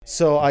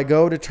So I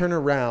go to turn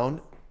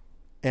around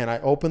and I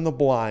open the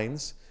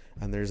blinds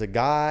and there's a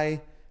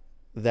guy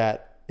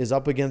that is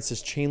up against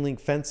this chain link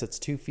fence that's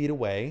 2 feet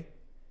away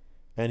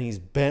and he's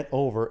bent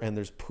over and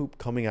there's poop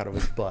coming out of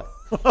his butt.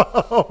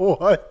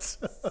 What?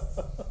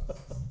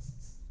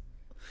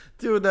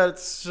 Dude,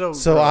 that's so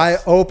So gross. I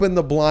open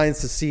the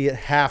blinds to see it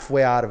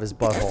halfway out of his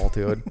butthole,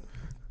 dude.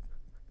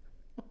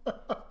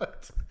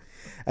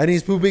 And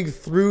he's pooping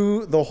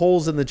through the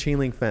holes in the chain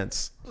link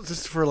fence.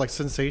 Just for like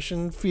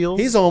sensation feels.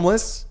 He's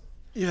homeless.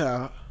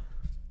 Yeah.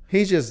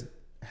 He's just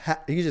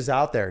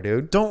out there,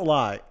 dude. Don't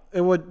lie.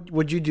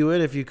 Would you do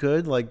it if you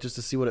could, like just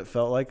to see what it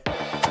felt like?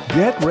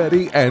 Get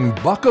ready and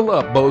buckle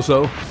up,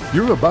 bozo.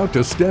 You're about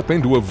to step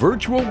into a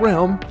virtual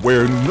realm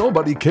where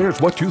nobody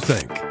cares what you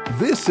think.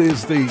 This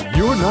is the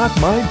You're Not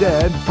My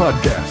Dad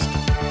podcast.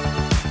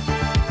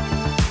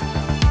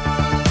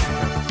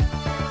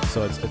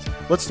 So it's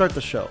let's start the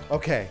show.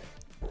 Okay.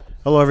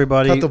 Hello,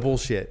 everybody. Cut the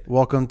bullshit.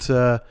 Welcome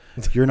to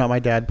You're Not My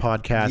Dad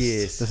podcast.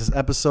 Yes. This is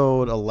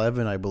episode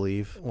 11, I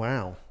believe.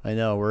 Wow. I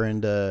know we're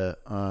into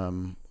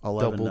 11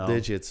 Double now.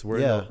 digits. We're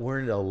in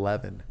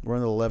 11. We're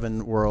in the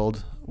 11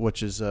 world,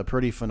 which is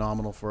pretty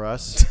phenomenal for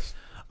us.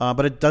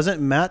 But it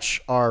doesn't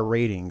match our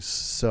ratings,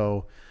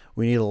 so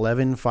we need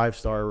 11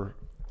 5-star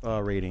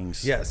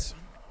ratings. Yes.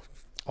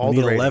 We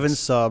need 11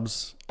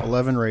 subs,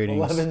 11 ratings.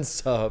 11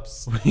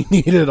 subs. We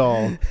need it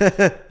all.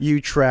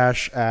 You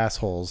trash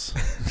assholes.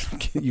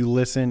 You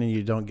listen and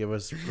you don't give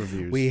us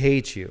reviews. We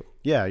hate you.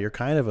 Yeah, you're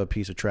kind of a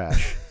piece of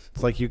trash.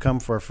 It's like you come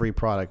for a free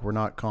product. We're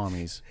not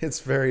commies. It's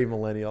very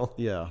millennial.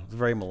 Yeah, it's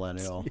very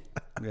millennial.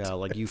 Yeah,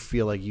 like you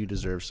feel like you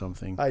deserve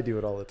something. I do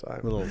it all the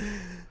time. I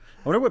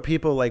wonder what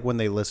people like when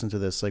they listen to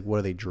this, like what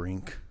do they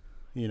drink?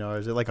 You know,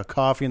 is it like a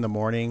coffee in the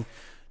morning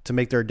to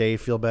make their day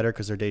feel better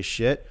because their day's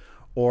shit?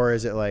 Or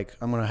is it like,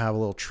 I'm going to have a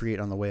little treat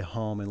on the way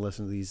home and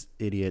listen to these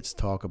idiots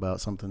talk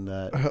about something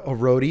that... A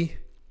roadie?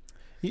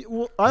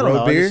 Well, I don't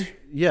know. Road beer?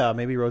 Yeah,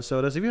 maybe road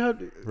sodas. Have you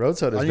had... Road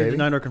sodas, I need baby. to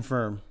deny or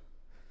confirm.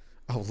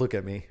 Oh, look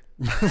at me.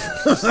 Yeah,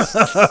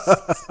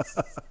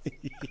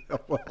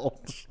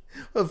 well,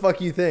 What the fuck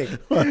you think?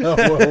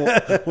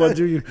 what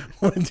do you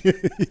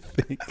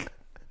think?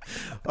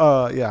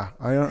 Yeah,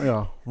 I don't.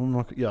 Yeah, I'm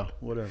not, yeah,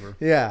 whatever.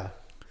 Yeah.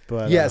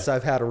 But yes,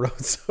 I've had a road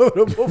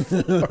soda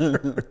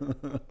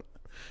before.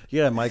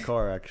 Yeah, in my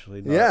car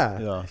actually. Yeah.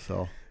 Yeah.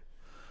 So.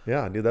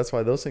 Yeah, dude, that's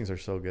why those things are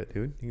so good,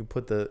 dude. You can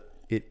put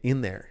it in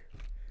there.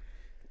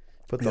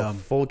 Put the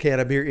full can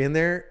of beer in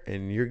there,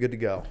 and you're good to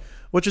go.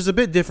 Which is a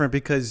bit different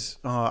because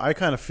I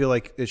kind of feel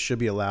like it should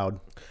be allowed.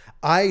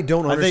 I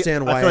don't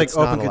understand why I feel like it's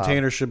not open allowed.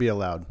 containers should be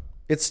allowed.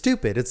 It's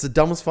stupid. It's the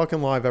dumbest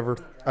fucking law I've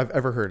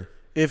ever heard.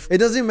 If It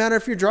doesn't even matter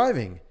if you're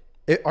driving.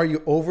 Are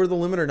you over the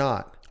limit or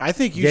not? I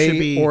think you Yay should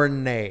be or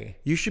nay.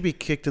 You should be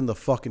kicked in the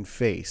fucking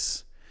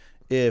face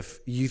if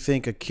you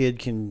think a kid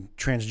can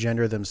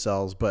transgender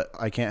themselves, but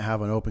I can't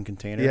have an open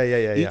container.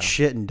 Yeah. Eat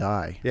shit and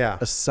die. Yeah.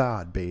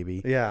 Assad,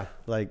 baby. Yeah,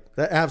 Like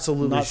that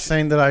absolutely. not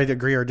saying that I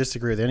agree or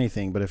disagree with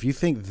anything, but if you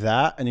think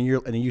that and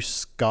then you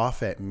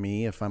scoff at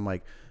me if I'm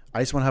like, I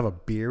just want to have a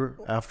beer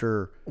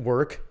after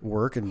work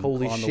and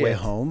Holy on shit. the way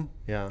home.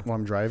 Yeah. While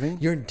I'm driving.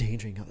 You're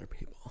endangering other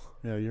people.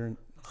 Yeah, you're in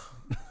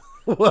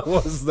What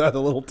was that? A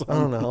little tongue? I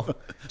don't know.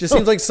 Just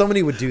seems like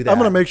somebody would do that. I'm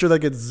gonna make sure that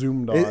gets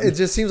zoomed on. It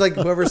just seems like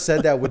whoever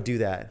said that would do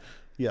that.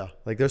 Yeah.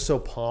 Like they're so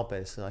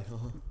pompous. Like,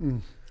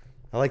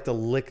 I like to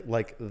lick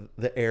like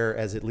the air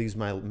as it leaves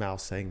my mouth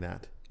saying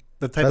that.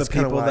 The type That's of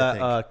kinda people what I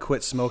that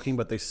quit smoking,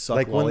 but they suck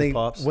Like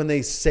lollipops. when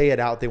they say it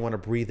out, they want to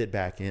breathe it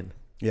back in.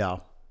 Yeah.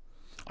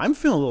 I'm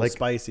feeling a little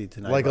spicy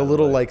tonight. Like by a the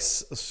little way. like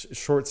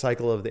short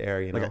cycle of the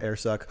air, you know. Like an air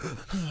suck.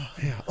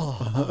 Yeah.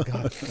 Oh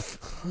god.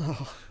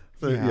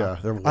 Yeah,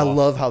 they're I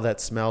love how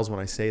that smells when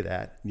I say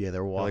that. Yeah,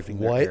 they're wafting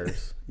what? their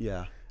airs.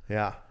 Yeah.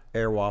 Yeah.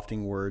 Air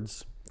wafting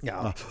words.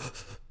 Yeah.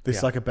 They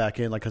suck it back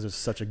in like because it's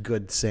such a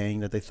good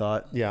saying that they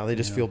thought. Yeah, they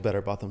just feel better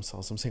about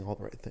themselves. I'm saying all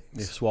the right things.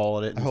 They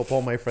swallowed it. I hope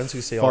all my friends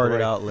who say farted all the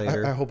right out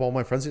later. I hope all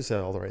my friends who say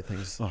all the right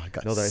things Oh, I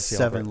got know that I say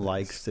all the 7 right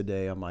likes things.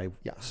 today on my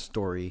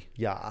story.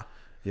 Yeah.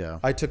 Yeah.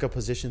 I took a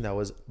position that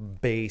was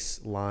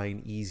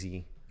baseline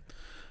easy.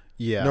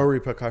 Yeah. No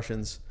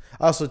repercussions.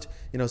 I also,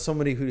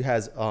 somebody who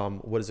has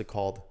what is it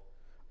called?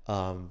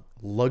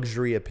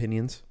 Luxury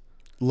opinions.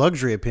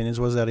 Luxury opinions.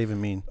 What does that even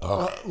mean?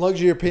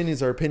 Luxury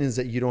opinions are opinions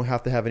that you don't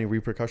have to have any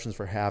repercussions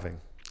for having.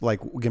 Like,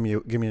 give me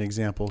an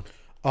example.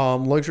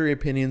 Luxury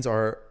opinions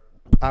are,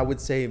 I would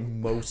say,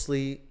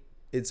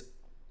 it's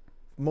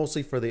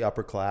mostly for the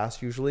upper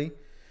class. Usually,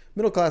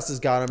 middle class has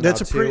got them.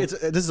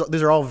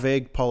 These are all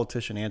vague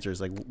politician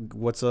answers. Like,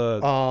 what's a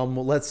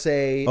let's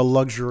say a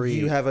luxury?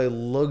 You have a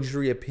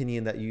luxury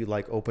opinion that you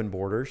like open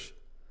borders.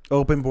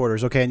 Open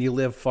borders, okay, and you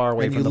live far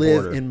away and from the you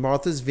border. live in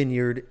Martha's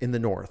Vineyard in the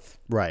north.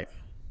 Right.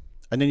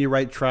 And then you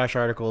write trash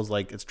articles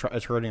like it's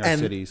hurting our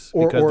cities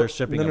because they're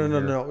shipping them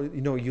here.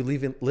 No. You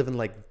live in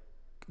like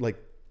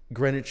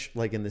Greenwich,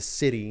 like in the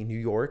city, New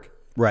York.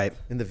 Right.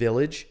 In the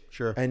village.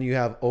 Sure. And you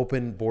have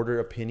open border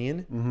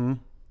opinion. Mm-hmm.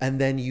 And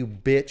then you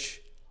bitch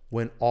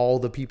when all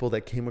the people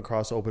that came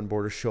across open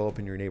borders show up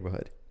in your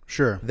neighborhood.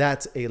 Sure.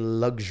 That's a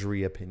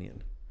luxury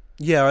opinion.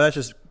 Yeah, or that's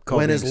just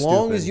called when being as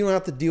long stupid. as you don't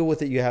have to deal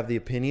with it, you have the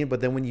opinion.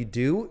 But then when you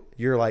do,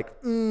 you're like,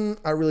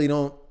 I really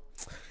don't.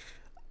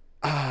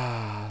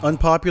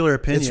 Unpopular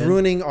opinion. It's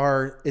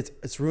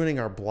ruining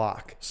our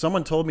block.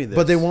 Someone told me this.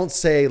 But they won't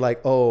say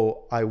like,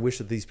 "Oh, I wish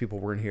that these people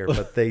weren't here,"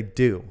 but they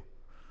do.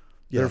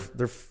 Yeah.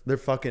 They're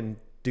fucking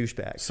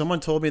douchebags. Someone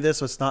told me this,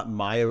 so it's not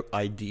my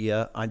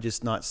idea. I'm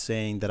just not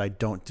saying that I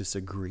don't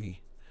disagree.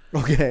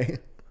 Okay.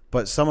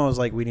 But someone was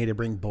like, we need to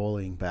bring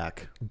bowling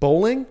back.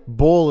 Bowling?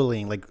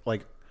 Bullying, like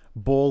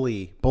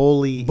bullying.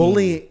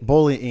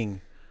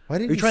 Bullying. Why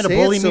didn't Are you trying to say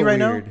bully it me so right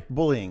weird? now?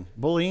 Bullying.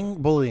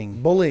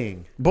 Bullying.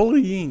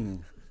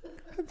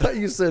 I thought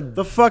you said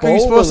The fuck are you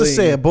supposed to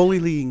say?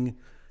 bullying. Bullying.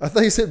 I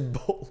thought you said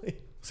bullying.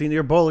 See,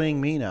 you're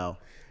bullying me now.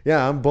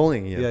 Yeah, I'm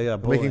bullying you. Yeah,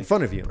 I'm making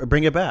fun of you.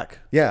 Bring it back.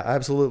 Yeah,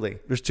 absolutely.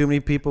 There's too many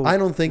people. I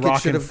don't think it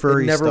rocking should have. It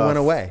furry never stuff. went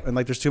away. And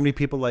like, there's too many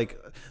people. Like,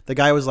 the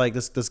guy was like,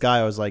 this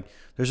guy was like,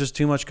 there's just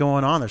too much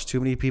going on. There's too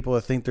many people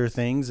that think they're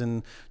things,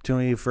 and too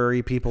many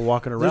furry people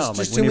walking around. There's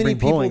just like, too we need many to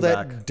bring people bowling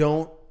that back.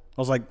 don't.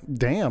 I was like,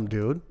 damn,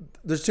 dude.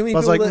 There's too many I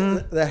was people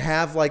like, that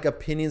have like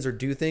opinions or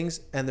do things,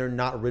 and they're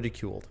not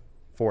ridiculed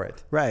for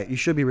it. Right. You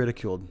should be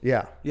ridiculed.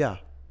 Yeah, Yeah.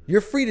 you're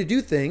free to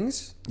do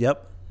things,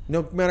 Yep.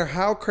 no matter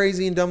how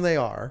crazy and dumb they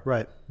are.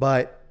 Right.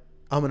 But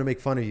I'm gonna make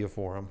fun of you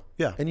for them.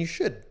 Yeah. and you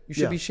should. You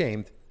should Yeah. be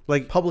shamed.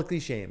 Like, Publicly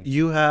shamed.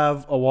 you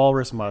have a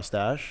walrus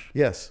mustache,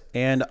 Yes.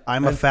 and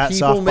I'm a And fat,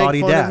 people soft make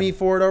body fun dad. of me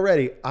for it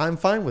already. I'm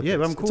fine with Yeah, it.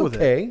 but I'm cool it's with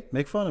okay. it.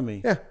 Make fun of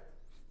me. Yeah,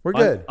 we're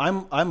good.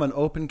 I'm an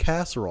open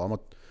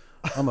casserole.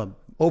 I'm a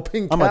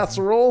Open I'm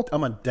casserole,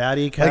 I'm a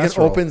daddy like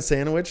casserole. an open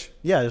sandwich.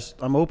 Yeah,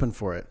 I'm open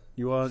for it.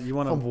 You want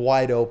I'm to?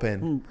 wide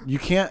open, You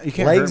can't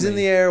legs hurt in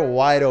me. the air,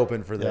 wide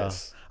open for Yeah.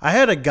 this. I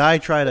had a guy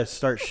try to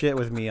start shit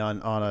with me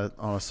on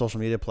a social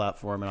media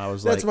platform, and I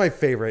was That's like, my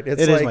favorite.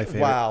 It's It is like, my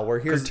favorite. wow, we're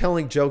here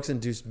telling jokes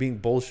and just being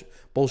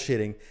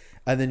bullshitting,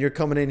 and then you're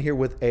coming in here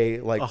with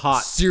a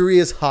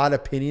serious hot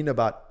opinion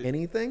about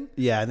anything.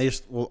 yeah, and they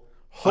just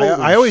Holy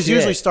I always shit.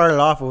 usually started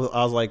off with,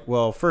 I was like,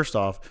 well, first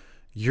off,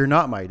 you're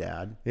not my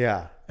dad,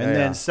 Yeah, and yeah,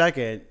 then yeah.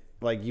 second,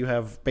 like, you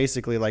have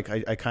basically, like,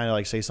 I kind of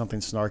like say something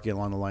snarky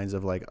along the lines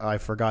of like, I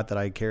forgot that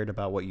I cared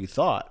about what you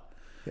thought.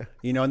 Yeah.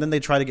 You know, and then they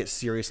try to get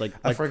serious. Like,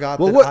 I forgot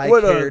well, that I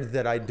what, cared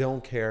that I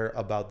don't care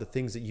about the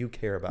things that you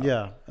care about.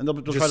 Yeah, and they'll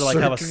Just try to like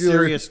have a circular-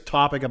 serious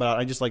topic about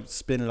it. I just like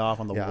spin it off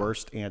on the Yeah.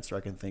 worst answer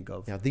I can think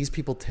of. Yeah, these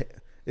people.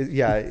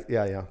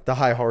 Yeah. The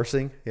high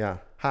horsing. Yeah,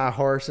 high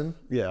horsing.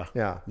 Yeah,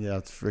 Yeah.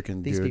 It's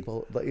freaking These dude.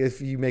 people. Like, if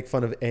you make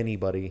fun of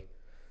anybody,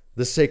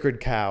 the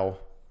sacred cow.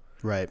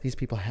 Right? These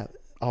people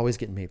always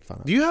getting made fun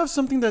of. Do you have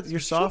something that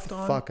you're soft Shut the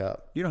on? fuck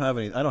up. You don't have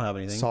any. I don't have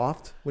anything.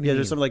 Soft? What do Yeah, you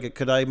there's mean? something like,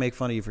 could I make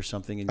fun of you for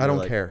something? And I you're don't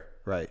like, care.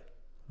 Right.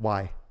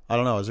 Why? I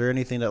don't know. Is there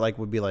anything that like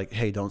would be like,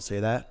 hey, don't say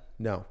that?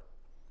 No.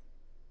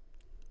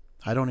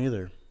 I don't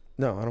either.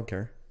 No, I don't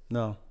care.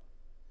 No.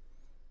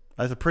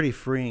 That's a pretty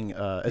freeing.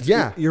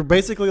 Yeah. You're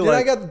basically Dude,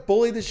 like. I got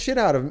bullied the shit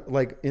out of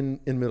like in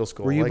middle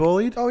school. Were you Like,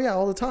 bullied? Oh yeah,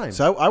 all the time.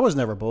 So I was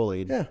never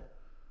bullied. Yeah,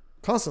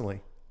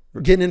 constantly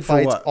getting in For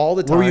fights what? all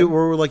the time. What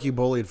were like you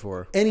bullied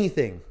for?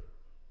 Anything.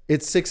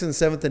 It's 6th and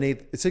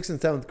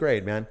 7th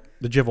grade, man.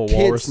 Did you have a Kids-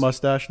 walrus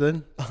mustache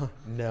then?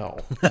 No,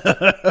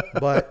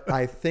 but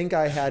I think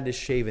I had to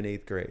shave in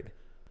 8th grade.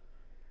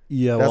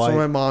 Yeah, That's well, when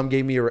my mom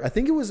gave me I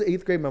think it was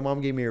 8th grade. My mom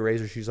gave me a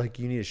razor. She's like,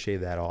 "You need to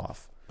shave that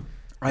off."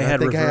 I And had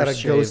think I had a reverse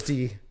shave.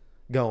 ghosty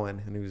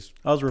going, and it was.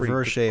 I was pretty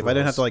reverse shave. I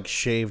didn't have gross. to like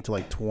shave to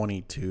like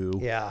 22.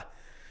 Yeah,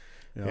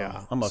 You know,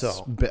 yeah. I'm a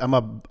So- I'm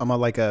a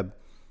like a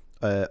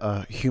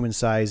human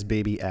sized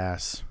baby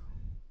ass.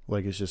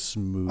 Like, it's just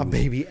smooth. a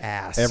baby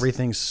ass.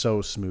 Everything's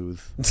so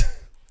smooth.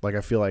 Like, I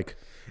feel like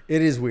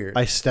It is weird.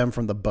 I stem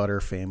from the butter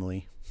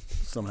family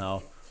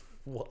somehow.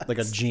 What? Like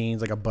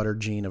like a butter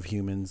gene of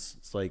humans.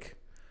 It's like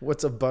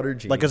What's a butter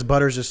gene? because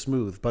butter's just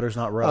smooth. Butter's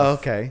not rough. Oh,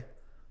 okay.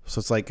 So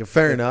it's like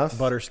Fair enough.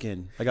 Butter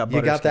skin. I got You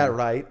butter got skin. that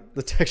right.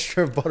 The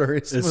texture of butter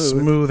is smooth. It's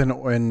smooth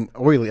and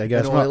oily, I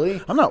guess. And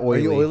oily? I'm not Are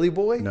oily. you oily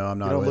boy? No, I'm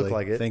not You don't oily. look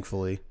like it.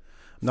 Thankfully.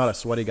 I'm not a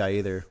sweaty guy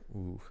either.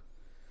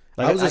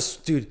 Like, I was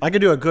dude. I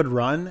could do a good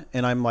run,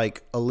 and I'm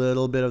like a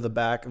little bit of the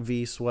back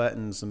V sweat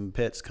and some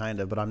pits, kind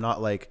of, but I'm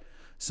not like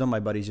some of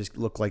my buddies just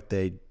look like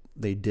they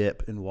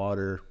dip in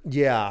water.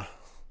 Yeah.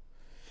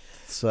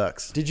 It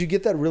sucks. Did you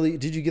get that really?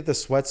 Did you get the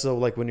sweats though?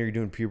 Like when you're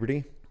doing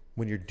puberty?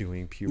 When you're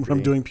doing puberty. When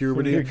I'm doing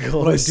puberty. When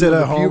you're When I sit doing at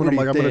the home and I'm puberty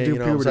like, I'm gonna thing, do you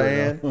know what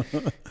I'm puberty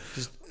saying?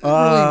 Just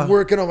really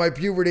working on my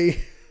puberty.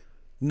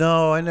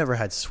 No, I never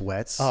had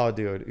sweats. Oh,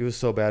 dude, it was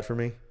so bad for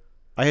me.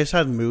 I just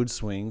had mood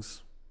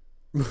swings.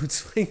 Mood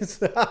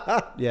swings.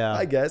 Yeah.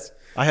 I guess.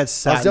 I had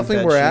satin definitely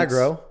bed more sheets.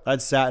 aggro. I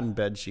had satin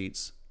bed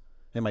sheets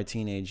in my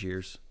teenage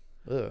years.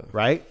 Ugh.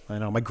 Right? I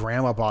know. My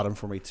grandma bought them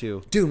for me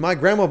too. Dude, my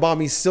grandma bought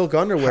me silk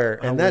underwear,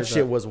 How and weird that is shit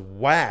that? was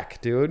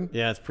whack, dude.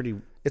 Yeah, it's pretty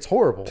It's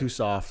horrible. too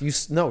soft. You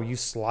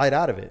slide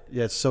out of it,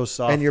 Yeah, it's so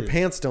soft. and your dude.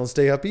 pants don't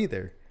stay up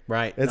either.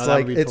 Right. It's No, that would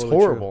like be it's totally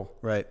true. horrible.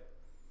 Right.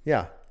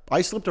 Yeah.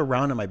 I slipped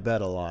around in my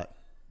bed a lot,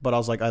 but I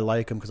was like, I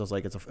like them because I was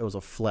like, it was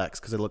a flex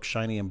because it looked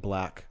shiny and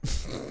black.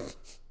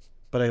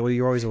 But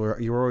you always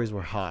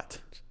were hot.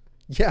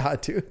 Yeah,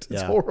 dude. It's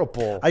Yeah.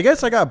 horrible. I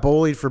guess I got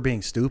bullied for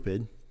being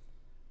stupid.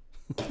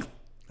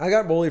 I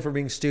got bullied for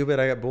being stupid.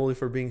 I got bullied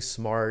for being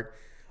smart.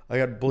 I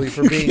got bullied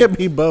for being. Can't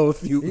be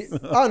both.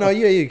 Oh no,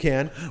 yeah, you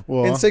can.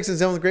 Well, in 6th and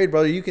 7th grade,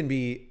 brother, you can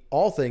be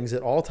all things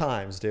at all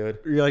times, dude.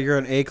 you're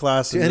an A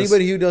class. To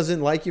anybody who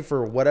doesn't like you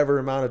for whatever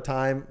amount of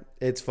time,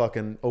 it's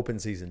fucking open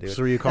season, dude.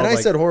 So were you called, and I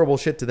like, said horrible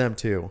shit to them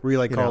too. Were you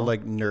like called know?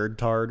 like nerd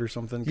tard or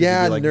something?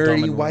 Yeah, you'd be, like, dumb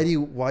nerdy. and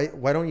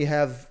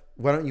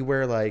Why don't you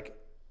wear like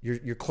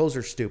your clothes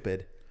are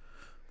stupid?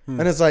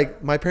 And it's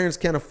like my parents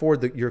can't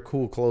afford your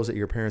cool clothes that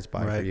your parents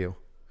buy for you.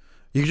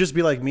 You could just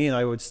be like me, and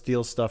I would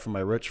steal stuff from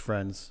my rich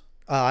friends.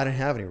 I didn't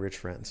have any rich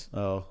friends.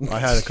 Oh, I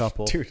had a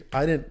couple. Dude,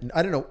 I didn't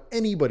know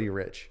anybody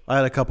rich. I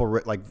had a couple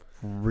like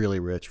really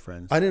rich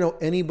friends. I didn't know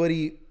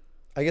anybody.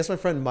 I guess my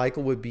friend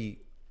Michael would be.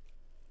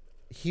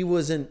 He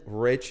wasn't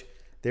rich.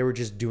 They were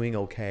just doing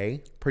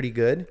okay, pretty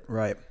good.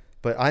 Right.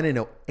 But I didn't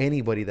know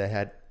anybody that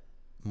had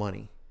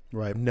money.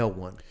 Right. No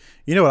one.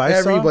 You know what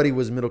I saw? Everybody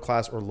was middle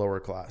class or lower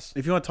class.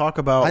 If you want to talk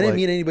about, I didn't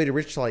meet anybody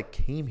rich till I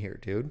came here,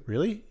 dude.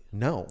 Really?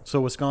 No.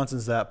 So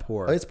Wisconsin's that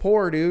poor? It's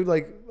poor, dude.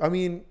 Like, I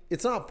mean,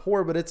 it's not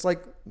poor, but it's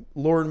like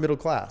lower and middle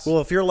class.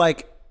 Well, if you're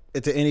like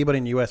to anybody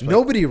in the U.S.,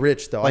 nobody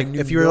rich though. Like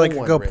if you were like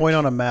go point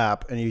on a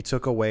map and you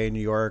took away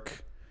New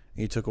York,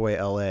 and you took away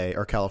L.A.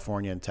 or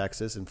California and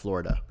Texas and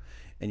Florida,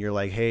 and you're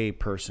like, hey,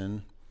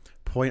 person,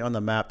 point on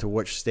the map to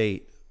which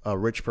state a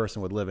rich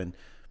person would live in.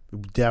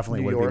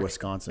 Definitely would be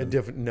Wisconsin.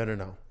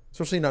 No.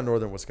 Especially not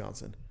northern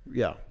Wisconsin.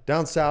 Yeah.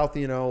 Down south,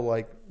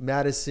 like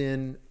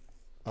Madison.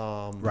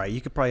 Right. You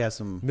could probably have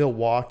some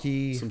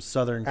Milwaukee, some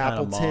southern kind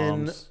of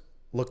Appleton, moms.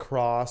 La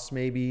Crosse,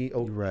 maybe.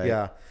 Oh, Right.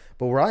 Yeah.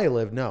 But where I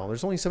live, no.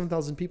 There's only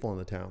 7,000 people in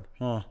the town.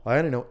 Huh. I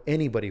didn't know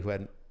anybody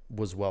who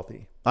was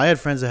wealthy. I had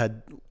friends that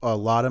had a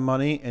lot of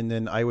money, and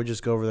then I would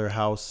just go over their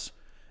house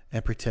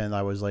and pretend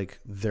I was like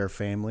their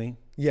family.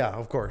 Yeah,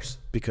 of course.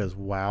 Because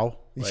wow.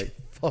 Like,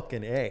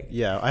 fucking A.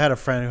 yeah. I had a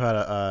friend who had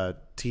a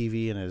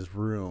TV in his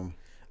room.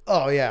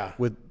 Oh, yeah.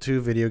 With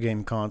 2 video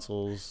game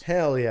consoles.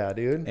 Hell yeah,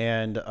 dude.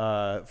 And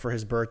for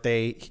his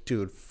birthday,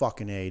 dude,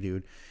 fucking A,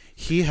 dude.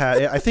 He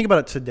had, I think about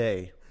it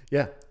today.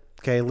 Yeah.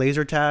 Okay,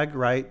 laser tag,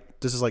 right?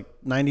 This is like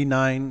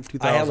 99,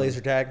 2000. I had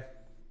laser tag.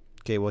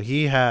 Okay, well,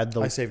 he had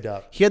I saved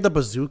up. He had the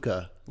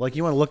bazooka. Like,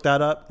 you want to look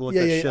that up? Look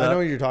that shit I know up?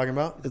 what you're talking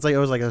about. It's like, it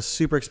was like a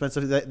super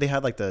expensive. They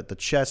had like the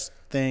chest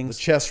things.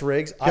 The chest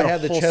rigs. I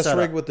had the chest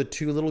rig with the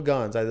 2 little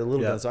guns. I had the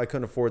little guns, so I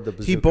couldn't afford the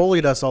bazooka. He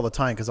bullied us all the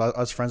time because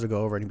us friends would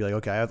go over and he'd be like,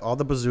 okay, I have all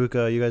the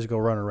bazooka. You guys go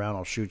run around.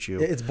 I'll shoot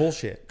you. It's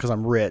bullshit. Because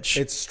I'm rich.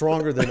 It's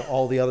stronger than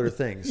all the other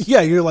things.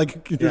 Yeah, you're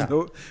like, Yeah.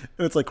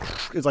 it's like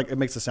it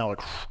makes it sound like,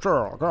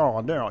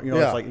 down.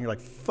 It's like, and you're like,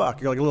 fuck.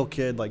 You're like a little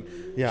kid, like,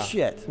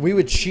 shit. We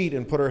would cheat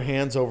and put our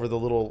hands over the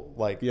little,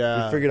 like, we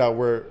figured out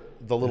where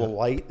the little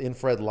light,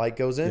 infrared light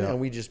goes in, and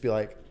we'd just be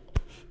like,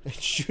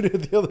 shoot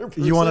at the other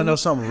person. You want to know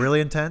something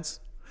really intense?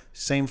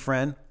 Same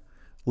friend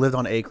lived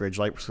on acreage,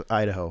 like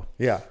Idaho.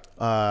 Yeah.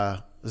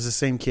 This is the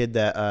same kid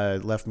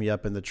that left me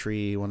up in the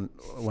tree when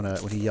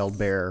he yelled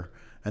bear.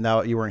 And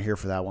now you weren't here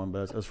for that one,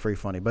 but it was pretty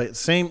funny. But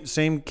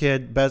same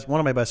kid, one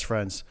of my best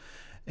friends,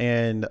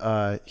 and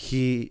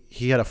he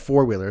had a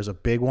 4-wheeler, it was a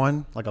big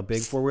one, like a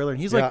big 4-wheeler, and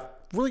he's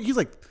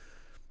like,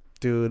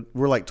 dude,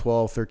 we're like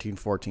 12, 13,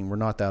 14, we're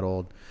not that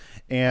old,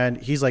 and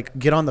he's like,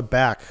 get on the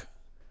back,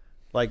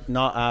 like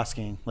not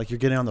asking, like you're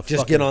getting on the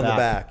just get on back. the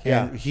back,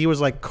 yeah. And he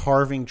was like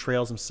carving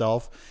trails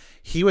himself.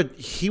 He would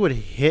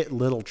hit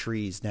little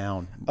trees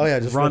down. Oh yeah,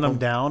 just run them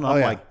down.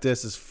 I'm like,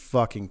 this is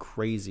fucking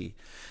crazy.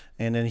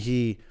 And then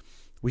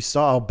we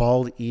saw a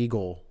bald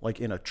eagle like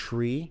in a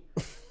tree,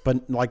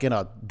 but like in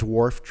a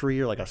dwarf tree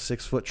or like a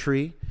 6-foot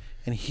tree.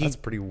 And that's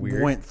pretty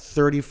weird. Went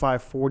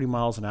 35, 40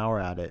 miles an hour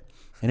at it,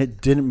 and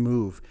it didn't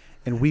move.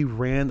 And we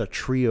ran the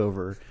tree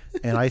over,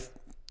 and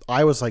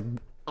I was at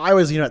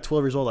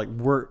 12 years old, like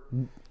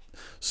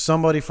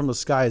somebody from the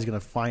sky is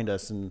gonna find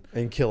us and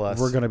kill us.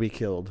 We're gonna be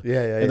killed.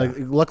 Yeah. And like,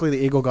 luckily the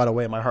eagle got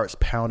away. My heart's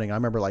pounding. I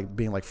remember like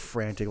being like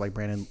frantic, like,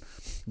 Brandon,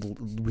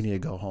 we need to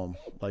go home.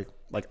 Like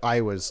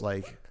I was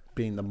like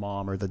being the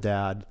mom or the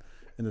dad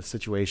in the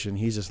situation.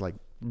 He's just like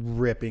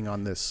ripping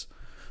on this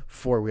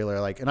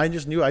 4-wheeler, like, and I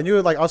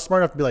knew like I was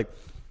smart enough to be like,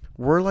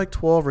 we're like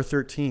 12 or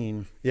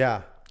 13.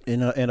 Yeah.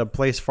 In a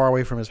place far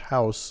away from his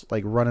house,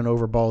 like running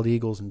over bald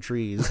eagles and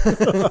trees. Like,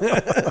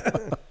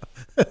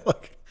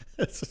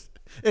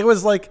 it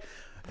was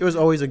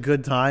always a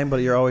good time, but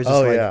you're always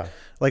just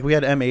like we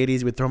had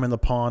M80s, we'd throw them in the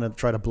pond and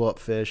try to blow up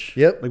fish.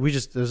 Yep. Like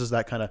this is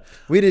that kind of.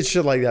 We did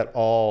shit like that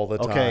all the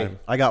time. Okay,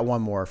 I got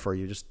one more for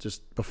you,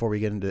 just before we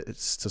get into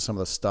some of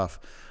the stuff.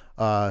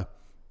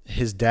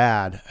 His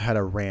dad had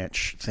a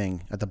ranch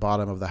thing at the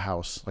bottom of the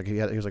house. Like he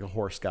was like a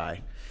horse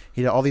guy.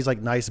 He had all these like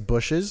nice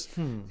bushes,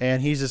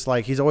 and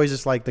he's always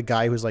just like the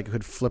guy who's like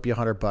could flip you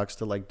 $100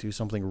 to like do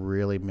something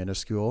really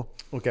minuscule.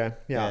 Okay,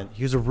 yeah. And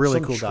he was a really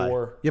cool guy.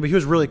 Yeah, but he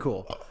was really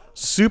cool,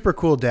 super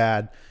cool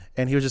dad.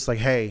 And he was just like,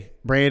 "Hey,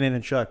 Brandon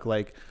and Chuck,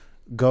 like,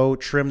 go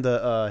trim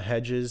the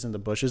hedges and the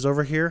bushes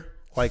over here.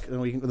 Like,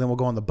 and then we'll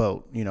go on the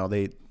boat. You know,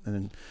 and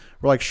then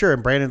we're like, sure.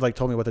 And Brandon like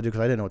told me what to do because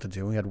I didn't know what to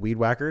do. We had weed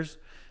whackers.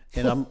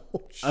 And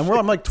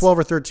I'm like 12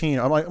 or 13.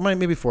 I'm like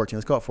maybe 14.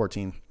 Let's call it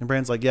 14. And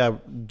Brandon's like, yeah,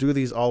 do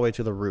these all the way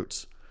to the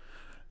roots.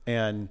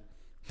 And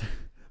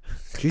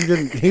he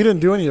didn't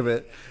do any of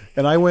it.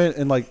 And I went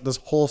and like this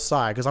whole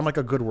side, because I'm like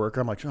a good worker.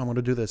 I'm like, I'm going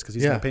to do this because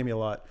he's going to pay me a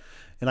lot.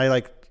 And I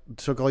like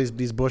took all these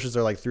bushes that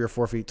are like 3 or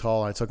 4 feet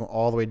tall, and I took them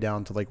all the way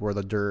down to like where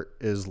the dirt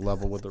is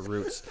level with the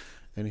roots.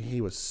 And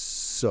he was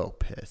so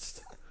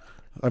pissed.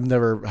 I've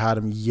never had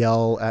him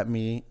yell at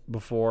me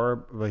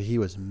before, but he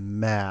was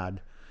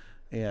mad.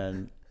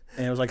 And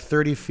it was like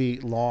 30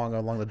 feet long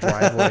along the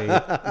driveway.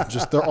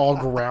 Just they're all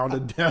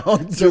grounded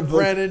down. So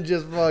Brandon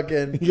just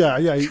fucking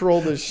he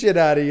trolled the shit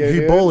out of you. He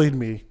dude. bullied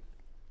me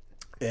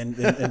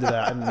into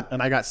that,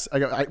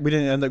 and we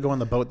didn't end up going on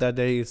the boat that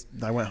day.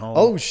 I went home.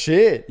 Oh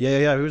shit!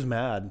 Yeah. He was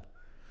mad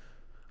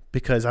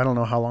because I don't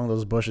know how long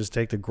those bushes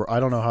take to grow. I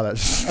don't know how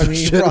that. I mean,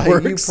 shit you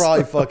works.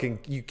 probably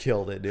fucking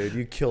killed it, dude.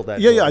 You killed that.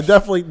 Yeah, I bush.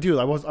 definitely, dude.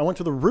 I went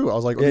to the root. I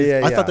was like,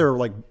 I thought they were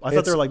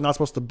like, not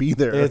supposed to be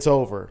there. It's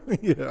over.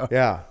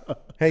 Yeah.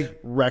 Hey,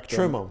 Wrecked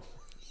trim them.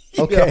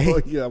 them. Okay.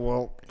 Yeah.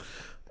 Well,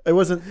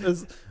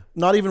 it's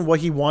not even what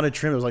he wanted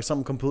trimmed. It was like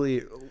something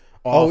completely.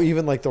 Oh,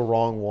 even like the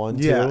wrong one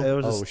too? Yeah,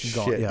 it was just shit,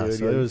 gone. Yeah, dude.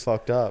 so it was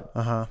fucked up.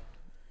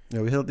 He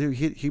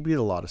did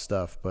a lot of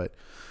stuff, but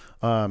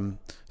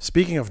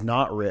speaking of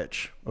not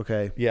rich,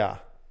 okay. Yeah.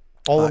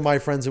 All of my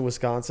friends in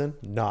Wisconsin,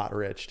 not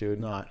rich, dude.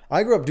 Not.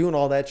 I grew up doing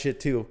all that shit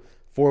too.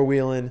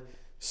 4-wheeling,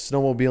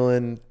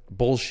 snowmobiling,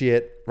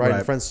 bullshit, riding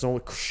Right. friends' snow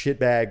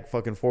shitbag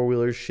fucking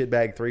 4-wheelers,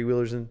 shitbag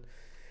 3-wheelers, and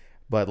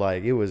but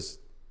like it was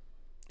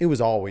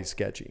always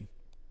sketchy.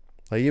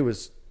 Like it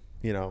was,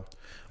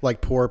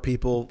 Like poor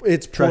people.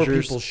 it's poor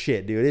treasures. people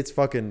shit, dude. It's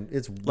like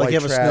Like you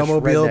have trash, a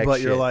snowmobile, redneck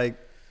but you're shit. like,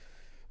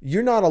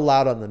 You're not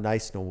allowed on the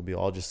nice snowmobile.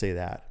 I'll just say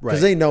that.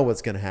 Because Right. they know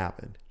what's going to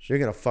happen. You're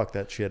going to fuck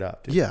that shit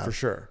up, dude. Yeah. For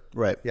sure.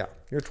 right. Yeah.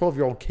 You're a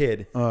 12-year-old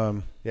kid.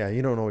 Yeah.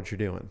 You don't know what you're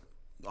doing.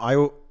 I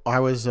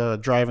was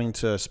driving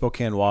to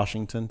Spokane,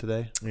 Washington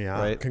today. Yeah.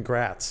 Right.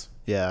 Congrats.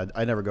 Yeah.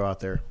 I never go out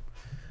there,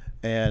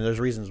 and there's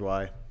reasons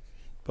why.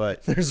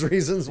 But There's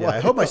reasons why. I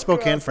hope my don't go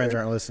Spokane out friends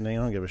there. aren't listening.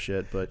 I don't give a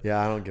shit. But Yeah.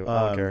 I don't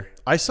care.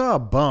 I saw a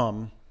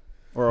bum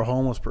or a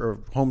homeless or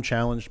home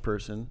challenged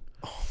person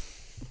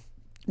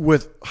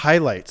with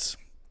highlights.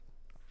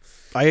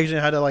 I actually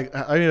had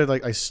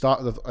to I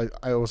stopped.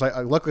 I was like,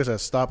 luckily I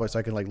stopped so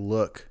I can like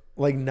look.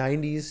 Like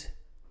 90s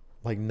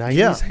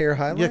hair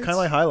highlights? Yeah, kind of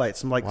like highlights,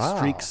 some like Wow.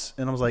 streaks.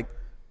 And I was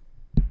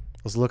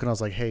looking, I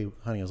was like, hey,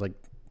 honey, I was like,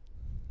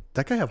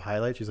 that guy have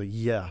highlights? She's like,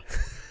 yeah.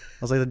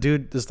 I was like,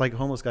 this like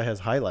homeless guy has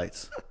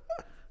highlights.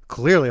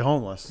 Clearly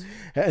homeless.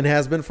 And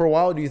has been for a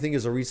while. Or do you think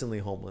is a recently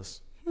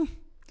homeless?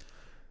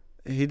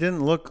 He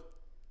didn't look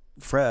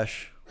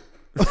fresh.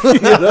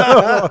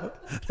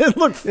 It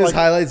looked His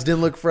highlights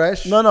didn't look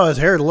fresh? no, his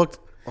hair looked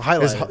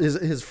highlighted.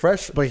 His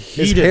fresh, But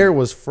his hair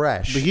was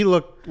fresh. But he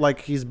looked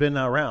like he's been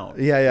around.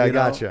 Yeah, I you know?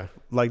 gotcha.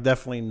 Like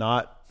definitely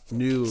not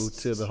new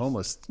to the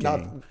homeless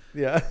gang.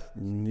 Yeah.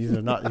 He's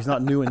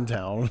not new in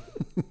town.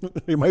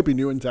 He might be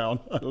new in town.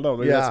 I don't know.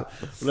 Maybe Yeah.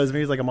 Maybe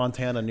he's like a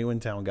Montana new in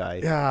town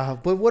guy. Yeah,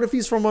 but what if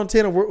he's from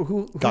Montana?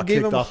 Who Got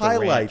gave kicked him off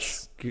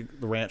highlights? The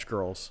ranch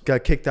girls.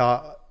 Got kicked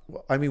out.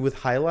 I mean, with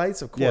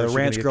highlights, of course. Yeah, the you're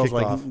ranch gonna get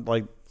girls kicked off.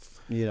 like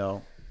you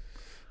know.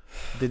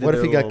 They did What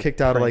if their he got little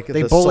kicked out of prank. like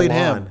they the bullied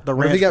salon? him? The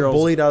What if ranch he got girls,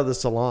 bullied out of the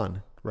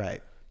salon?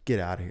 right? Get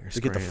out of here.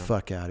 To get the Scram.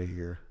 fuck out of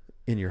here.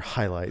 in your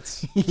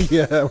highlights.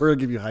 Yeah, we're gonna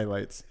give you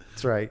highlights.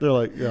 That's right. They're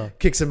like, yeah.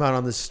 Kicks him out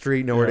on the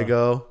street, nowhere to Yeah.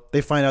 go.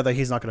 They find out that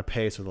he's not gonna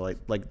pay, so they're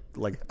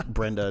like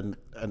Brenda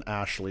and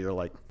Ashley are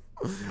like.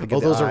 Oh,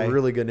 those are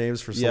really good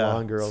names for Yeah,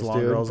 salon girls, salon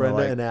dude. girls are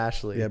Brenda like- and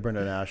Ashley. Yeah, Brenda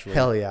and Ashley.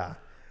 Hell yeah.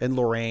 And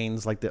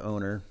Lorraine's like the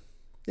owner.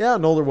 Yeah,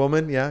 an older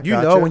woman. Yeah. You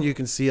know when you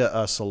can see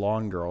a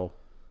salon girl.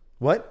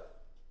 What?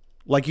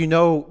 Like, you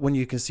know when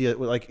you can see it,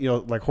 like, you know,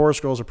 like horse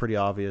girls are pretty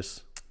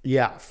obvious.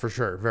 Yeah, for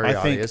sure. Very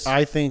obvious.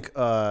 I think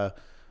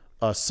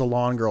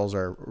salon girls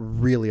are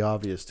really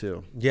obvious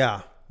too.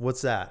 Yeah.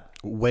 What's that?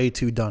 Way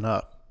too done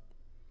up.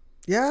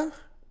 Yeah.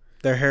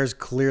 Their hair's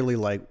clearly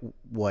like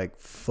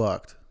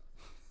fucked.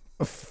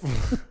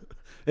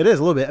 It is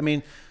a little bit. I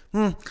mean,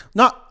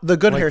 not the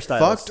good Like hairstylist.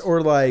 fucked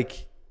or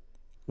like,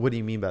 what do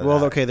you mean by that?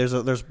 Well, okay,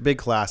 there's big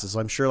classes.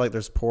 I'm sure like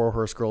there's poor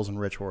horse girls and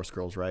rich horse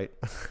girls, right?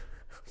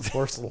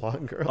 Poor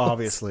salon girls.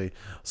 Obviously.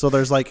 So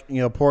there's like,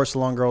 you know, poor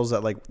salon girls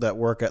that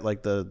work at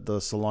like the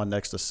salon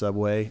next to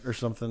Subway or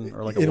something,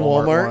 or like a In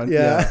Walmart Walmart? one.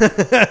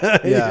 Yeah.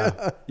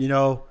 Yeah. You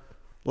know,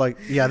 like,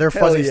 yeah, they're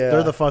Hell fuzzy. yeah.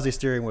 They're the fuzzy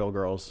steering wheel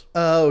girls.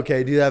 Oh,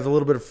 okay. Do you have a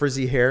little bit of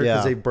frizzy hair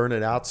because Yeah. they burn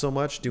it out so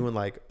much doing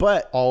like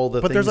But all the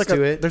things there's like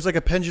to a it? there's like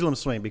a pendulum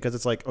swing, because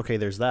it's like, okay,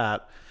 there's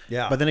that.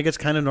 Yeah. But then it gets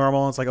kind of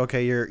normal. And it's like,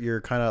 okay,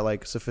 you're kind of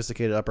like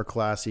sophisticated, upper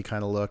classy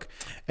kind of look.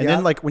 And Yeah.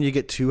 then like when you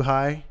get too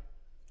high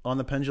on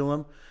the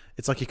pendulum,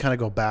 it's like you kind of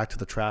go back to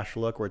the trash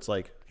look, where it's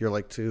like you're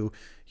like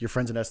your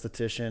friend's an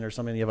esthetician or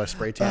something. You have a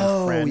spray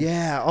tan friend. Oh,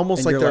 yeah. Almost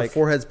And like you're their like-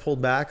 forehead's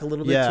pulled back a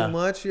little bit too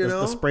much, you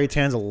know? The spray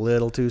tan's a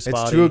little too spotty.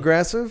 It's too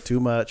aggressive? Too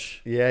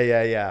much.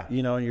 Yeah.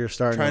 You know, and you're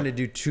starting Trying to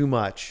do too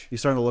much. you're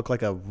starting to look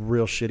like a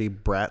real shitty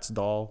Bratz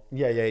doll.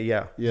 Yeah.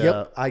 Yeah.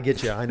 Yep. I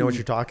get you. I know what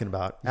you're talking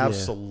about.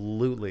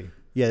 Absolutely.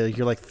 Yeah, like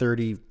you're like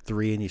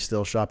 33 and you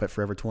still shop at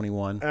Forever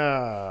 21.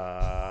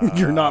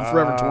 You're not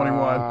Forever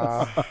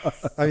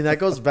 21. I mean, that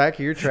goes back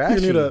to your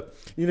trash. You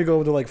need to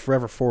go to like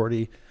Forever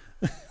 40,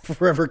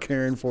 Forever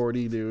Karen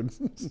 40, dude.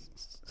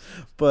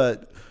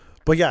 but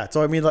yeah.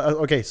 So I mean,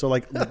 okay. So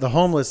like the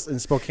homeless in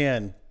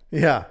Spokane.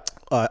 Yeah,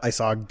 I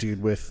saw a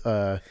dude with.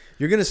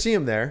 You're gonna see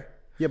him there.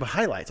 Yeah, but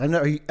highlights.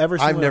 Have you ever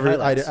seen? I've never.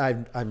 Highlights?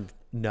 I'm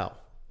no.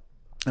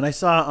 And I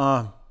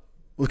saw.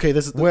 Okay,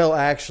 this is. Well,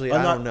 actually,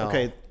 I don't know.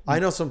 Okay, I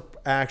know some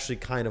actually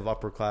kind of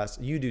upper class.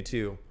 You do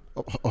too.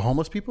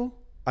 Homeless people.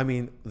 I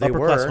mean, they upper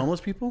were class homeless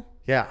people.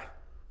 Yeah.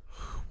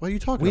 What are you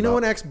talking about? We know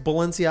an ex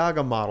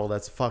Balenciaga model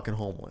that's fucking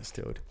homeless,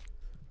 dude.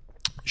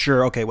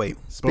 Sure. Okay. Wait.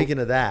 Speaking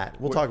of that,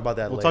 we'll talk about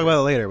that. We'll later. talk about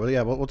it later. Well,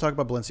 yeah, we'll talk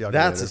about Balenciaga.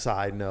 That's later. a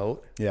side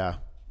note. Yeah.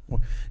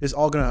 It's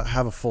all gonna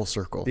have a full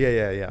circle.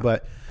 Yeah.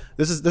 But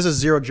this is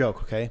zero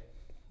joke. Okay.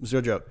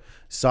 Zero joke.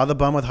 Saw the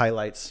bum with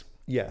highlights.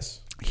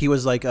 Yes. He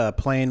was like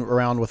playing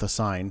around with a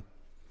sign.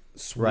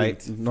 Sweet.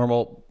 Right.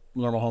 Normal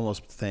homeless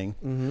thing.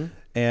 Mm-hmm.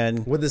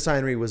 And With the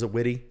sign read, was it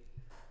witty?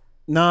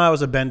 no, it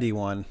was a bendy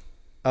one.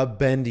 A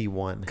bendy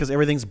one. Because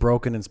everything's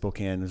broken in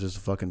Spokane. It's just a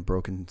fucking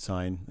broken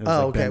sign. It was Oh,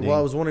 like okay. bending. Well,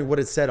 I was wondering what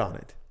it said on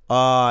it.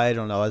 I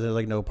don't know. There's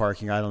like no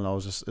parking. I don't know.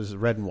 It's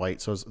red and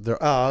white. So there.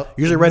 Usually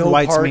Usually red and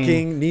whites parking,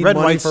 mean need red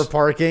and money whites for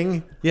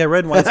parking. Yeah,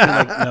 red and whites mean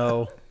like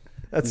no.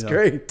 That's You know.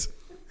 great.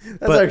 That's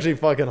But- actually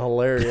fucking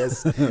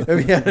hilarious. If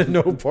we had a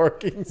no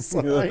parking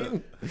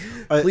sign,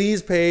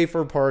 please pay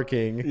for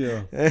parking.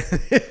 Yeah.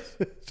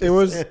 It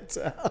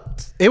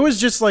It was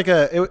just like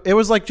it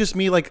was like just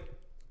me like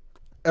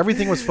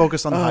everything was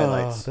focused on the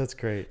highlights. That's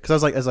great.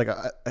 Because I was like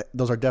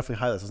those are definitely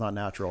highlights. It's not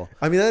natural.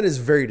 I mean, that is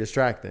very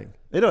distracting.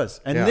 It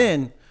was. And Yeah.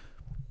 then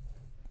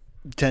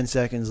 10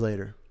 seconds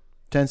later,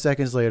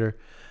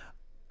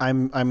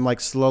 I'm like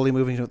slowly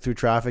moving through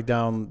traffic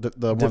down the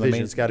one of the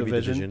main It's got to be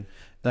division.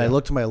 And I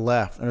look to my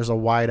left and there's a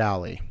wide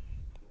alley.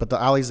 But the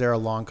alleys there are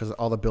long because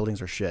all the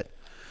buildings are shit.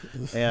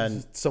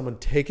 And Someone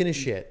taking a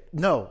shit.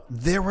 no,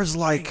 there was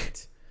like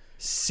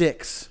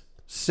 6,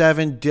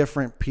 7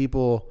 different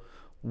people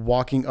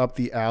walking up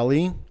the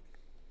alley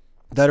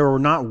that were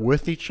not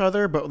with each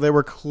other, but they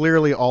were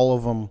clearly all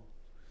of them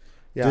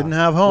Yeah. didn't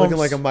have homes. Looking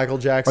like a Michael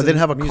Jackson or didn't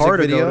have a music car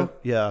to video. go to.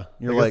 Yeah,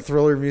 you're Like like a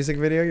Thriller music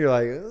video. You're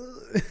like,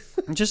 ugh.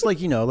 just like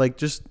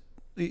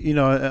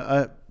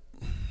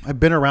I've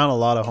been around a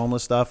lot of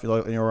homeless stuff.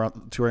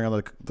 Touring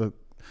on the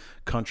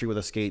country with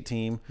a skate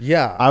team.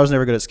 Yeah. I was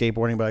never good at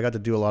skateboarding, but I got to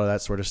do a lot of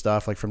that sort of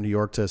stuff, like from New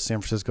York to San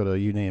Francisco to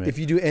you name it. If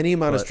you do any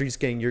amount of street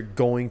skating, you're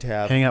going to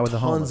have Hang out with the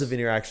tons homeless. of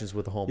interactions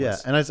with the Yeah,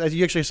 homeless. and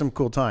you actually have some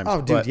cool times.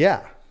 Oh, dude,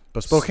 yeah.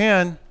 But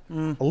Spokane,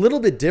 A little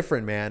bit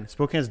different, man.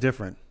 Spokane's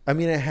different. I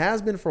mean, it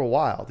has been for a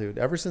while, dude.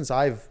 Ever since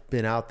I've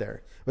been out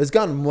there, but it's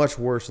gotten much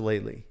worse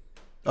lately.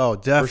 Oh,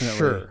 definitely.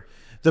 sure.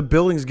 The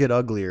buildings get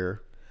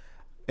uglier,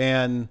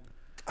 and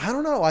I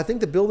don't know. I think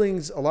the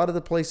buildings, a lot of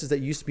the places that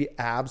used to be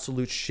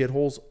absolute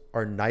shitholes,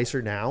 are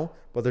nicer now,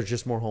 but there's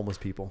just more homeless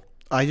people.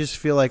 I just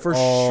feel like For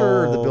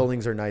sure, the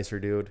buildings are nicer,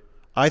 dude.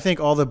 I think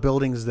all the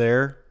buildings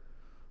there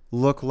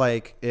look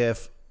like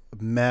if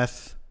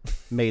meth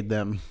made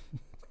them.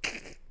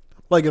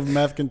 Like if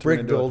meth can turn Brick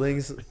into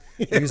buildings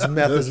use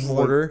meth as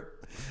mortar.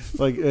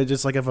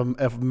 just like if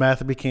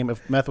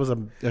meth was a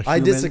human. I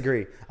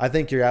disagree. I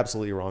think you're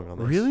absolutely wrong on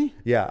this. Really?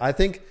 Yeah, I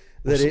think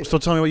that So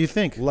tell me what you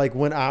think. like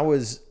when I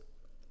was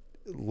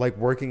like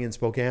working in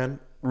Spokane,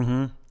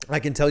 Mm-hmm. I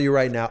can tell you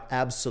right now,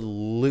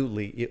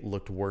 absolutely, it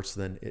looked worse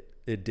than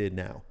it did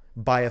now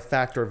by a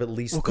factor of at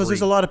least. Well, because 3.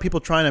 there's a lot of people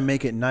trying to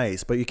make it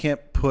nice, but you can't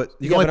put.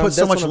 You Yeah, can only but put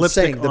so that's much what I'm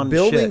lipstick saying. on The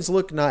buildings shit.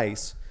 look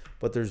nice,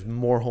 but there's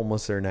more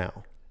homeless there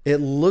now. It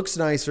looks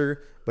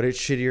nicer, but it's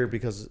shittier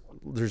because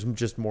there's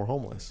just more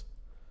homeless.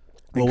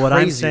 Well, And what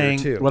I'm crazier,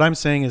 saying, what I'm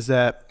saying is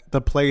that the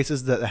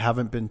places that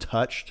haven't been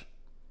touched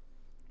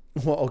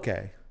Well,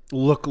 okay,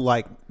 look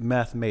like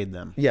meth made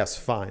them. yes,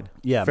 fine,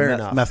 Yeah, fair meth,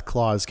 enough. Meth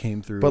claws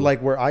came through. But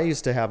like where I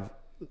used to have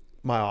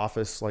my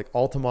office, like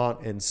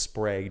Altamont and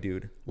Sprague,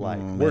 dude, like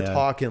we're yeah.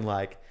 talking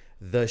like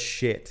the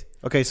shit.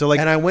 okay, so like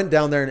And I went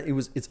down there and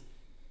it's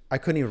I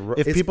couldn't even.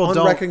 if it's people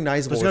don't,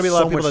 unrecognizable. there's gonna be a It's lot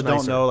so of people much that don't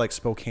nicer. know like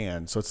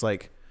Spokane. So it's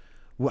like,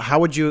 how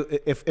would you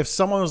if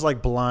someone was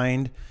like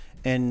blind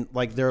and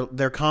like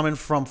they're coming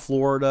from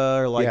Florida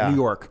or like Yeah. New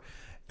York,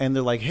 and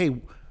they're like,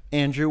 hey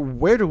Andrew,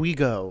 where do we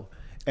go?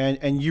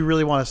 And you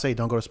really want to say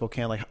don't go to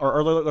Spokane, like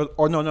or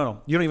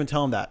no, you don't even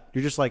tell them that.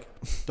 You're just like,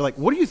 they're like,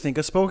 what do you think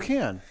of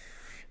Spokane?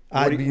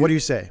 What do you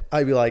say?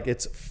 I'd be like,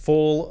 it's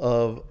full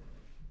of,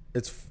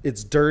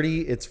 it's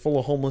dirty. It's full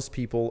of homeless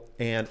people,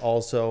 and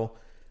also,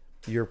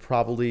 you're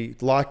probably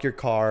lock your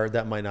car.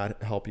 That might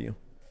not help you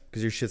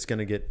because your shit's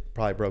gonna get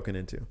probably broken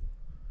into.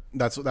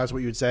 That's what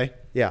you would say.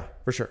 Yeah,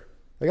 for sure.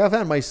 Like I've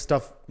had my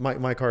stuff,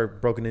 my car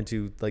broken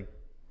into like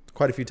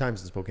quite a few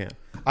times in Spokane.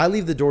 I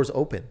leave the doors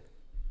open.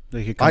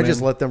 They could come I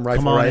just in. let them Come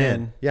rifle on right in.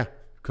 in. Yeah,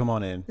 Come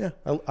on in. yeah.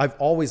 I've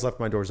always left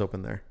my doors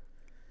open there,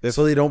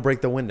 so they don't break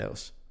the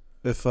windows.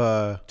 If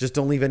Just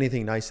don't leave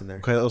anything nice in there.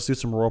 okay, let's do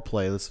some role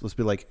play. Let's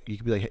be like, you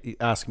could be like,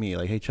 ask me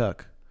like, hey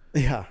Chuck,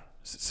 Yeah.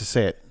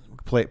 say it,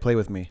 play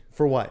with me.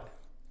 For what?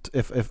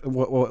 If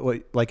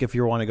what like if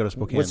you want to go to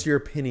Spokane. What's your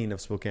opinion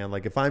of Spokane?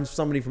 Like if I'm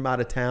somebody from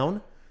out of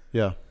town,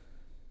 yeah.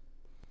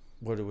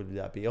 what would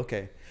that be?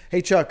 Okay.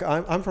 Hey Chuck,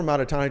 I'm from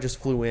out of town. I just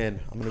flew in.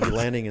 I'm going to be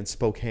landing in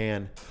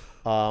Spokane.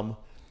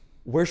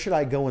 Where should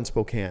I go in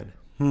Spokane?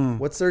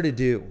 What's there to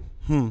do?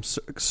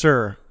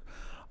 Sir,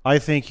 I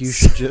think you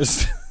should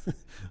just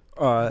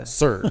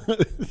Sir,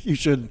 you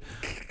should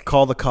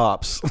call the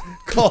cops.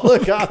 call the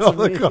cops. Call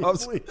the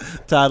cops.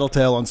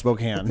 Tattletale on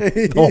Spokane.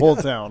 The whole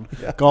town.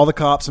 Yeah. Call the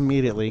cops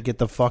immediately. Get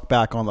the fuck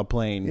back on the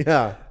plane.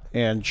 Yeah.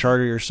 And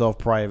charter yourself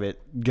private.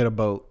 Get a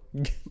boat.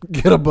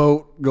 Get a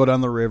boat. Go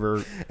down the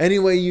river. Any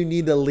way you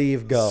need to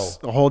leave, go.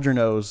 Hold your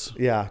nose.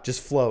 Yeah,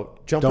 just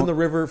float. Jump in the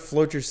river.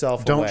 Float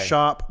yourself Don't away.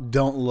 shop.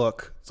 Don't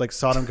look. It's like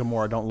Sodom and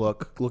Gomorrah. Don't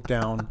look. Look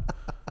down.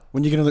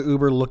 When you get in the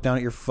Uber, look down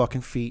at your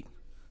fucking feet.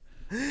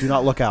 Do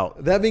not look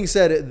out. That being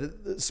said,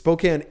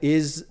 Spokane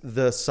is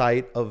the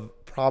site of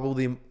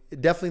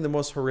definitely the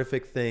most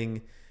horrific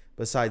thing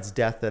besides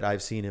death that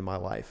I've seen in my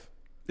life.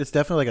 It's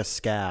definitely like a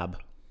scab.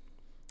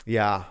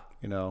 Yeah.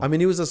 You know, I mean,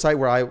 it was a site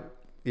where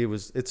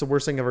it's the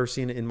worst thing I've ever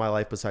seen in my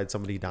life besides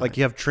somebody dying. like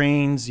you have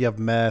trains, you have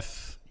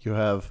meth, you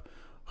have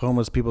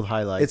homeless people with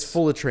highlights. It's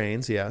full of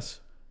trains,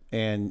 yes.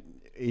 And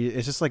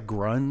it's just like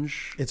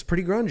grunge. It's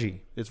pretty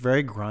grungy. It's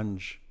very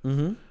grunge.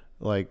 Mm-hmm.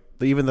 Like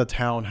even the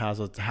town has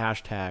a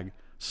hashtag.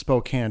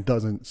 Spokane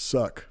doesn't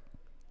suck.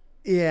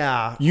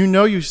 Yeah. You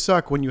know you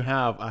suck when you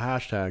have a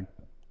hashtag.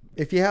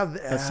 If you have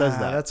that says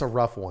that. That's a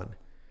rough one.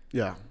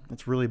 Yeah,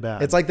 that's really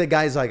bad. It's like the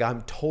guy's like,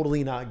 I'm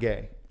totally not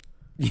gay.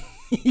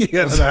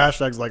 Yeah, the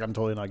hashtag's like, I'm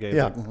totally not gay.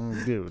 Yeah.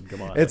 Like, dude,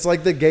 come on. It's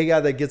like the gay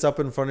guy that gets up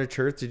in front of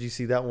church. Did you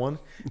see that one?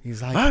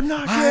 He's like, I'm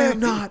not gay. I am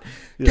not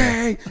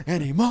gay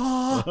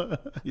anymore.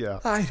 Yeah.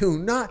 I do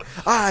not.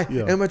 I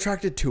Yeah. am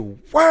attracted to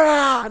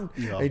women.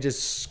 Yeah. And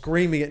just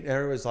screaming it. And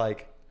everyone's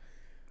like,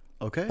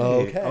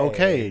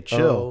 Okay,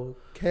 chill.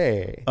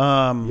 Okay.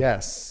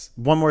 Yes.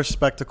 One more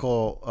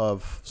spectacle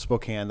of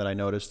Spokane that I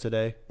noticed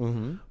today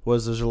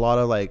was there's a lot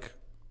of like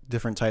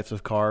different types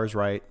of cars,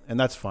 right? And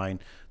that's fine.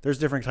 There's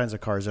different kinds of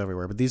cars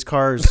everywhere, but these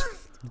cars,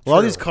 a lot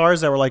of these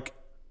cars that were like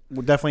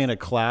were definitely in a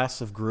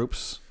class of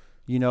groups,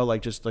 you know,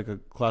 like just like a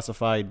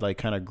classified like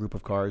kind of group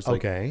of cars,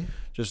 like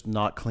just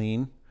not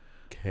clean.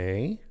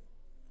 Okay.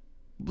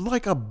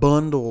 Like a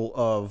bundle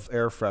of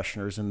air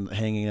fresheners and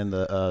hanging in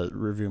the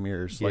rearview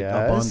mirrors, like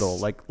a bundle,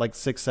 like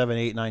 6, 7,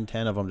 8, 9,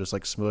 10 of them, just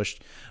like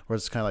smushed, where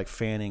it's kind of like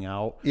fanning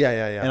out. Yeah.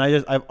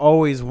 And I've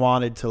always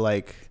wanted to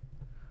like,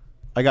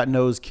 I got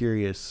nose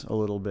curious a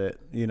little bit,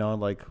 you know,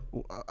 like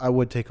I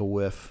would take a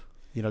whiff,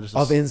 you know, just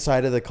of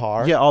inside of the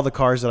car. Yeah, all the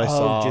cars that I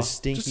saw, just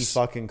stinky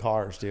fucking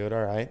cars, dude.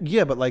 All right.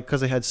 Yeah, but like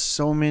because they had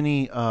so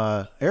many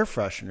air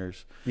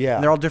fresheners. Yeah,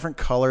 and they're all different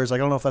colors. Like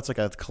I don't know if that's like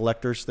a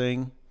collector's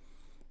thing.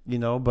 You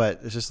know,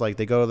 but it's just like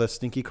they go to the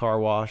stinky car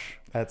wash.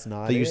 That's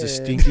not. They use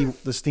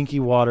the stinky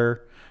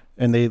water,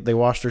 and they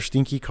wash their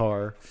stinky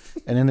car,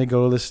 and then they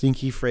go to the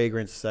stinky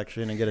fragrance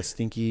section and get a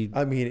stinky.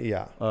 I mean,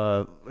 yeah.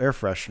 Air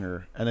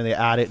freshener, and then they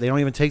add it. They don't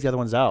even take the other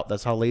ones out.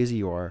 That's how lazy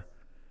you are.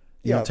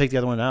 You don't take the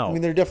other one out. I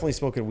mean, they're definitely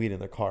smoking weed in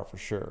their car for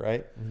sure,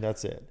 right? And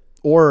that's it.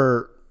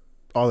 Or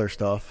other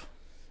stuff.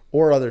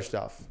 Or other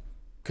stuff.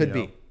 Could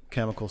be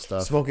chemical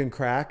stuff. Smoking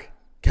crack,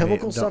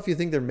 chemical stuff. You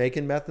think they're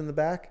making meth in the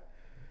back?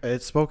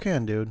 It's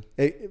Spokane, dude.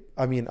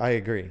 I mean, I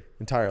agree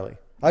entirely.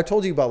 I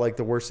told you about like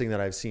the worst thing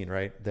that I've seen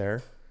right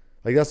there.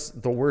 Like that's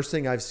the worst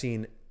thing I've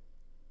seen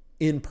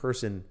in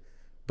person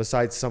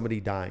besides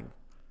somebody dying.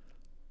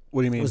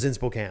 What do you mean? It was in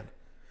Spokane.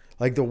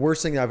 Like the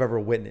worst thing I've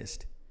ever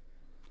witnessed.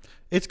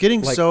 It's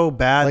getting so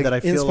bad that I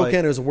feel in Spokane, like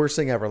it was the worst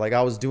thing ever. Like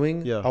I was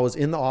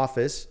in the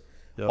office,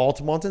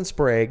 Altamont and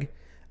Sprague,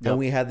 and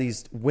we had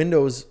these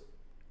windows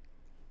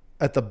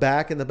at the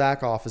back in the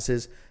back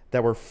offices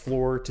that were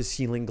floor to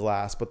ceiling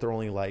glass, but they're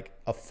only like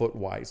a foot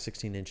wide,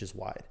 16 inches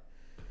wide.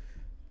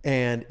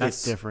 And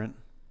that's different.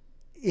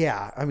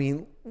 Yeah. I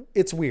mean,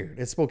 it's weird.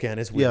 It's Spokane.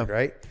 It's weird,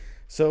 right?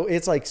 So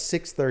it's like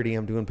 6:30.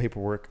 I'm doing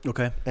paperwork.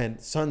 Okay.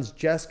 And sun's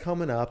just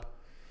coming up.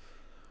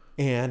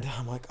 And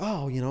I'm like,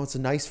 oh, you know, it's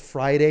a nice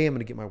Friday. I'm going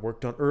to get my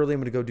work done early. I'm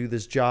going to go do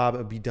this job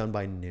and be done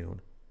by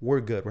noon. We're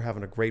good. We're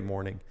having a great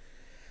morning.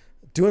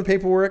 Doing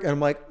paperwork. And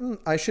I'm like,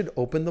 I should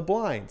open the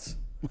blinds.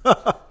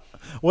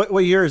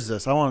 What year is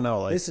this? I want to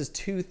know. Like this is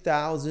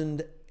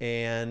 2000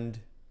 and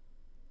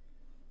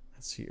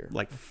let's see here.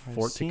 Like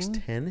 14?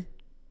 10?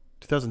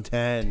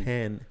 2010.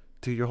 10.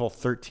 Dude, your whole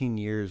 13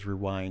 years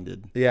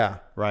rewinded. Yeah.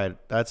 Right.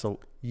 That's a...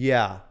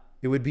 Yeah.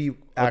 It would be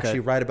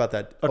actually right about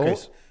that. Okay.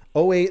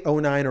 08,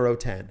 09, or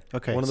 010.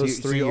 Okay. One of those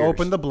 3 so you years.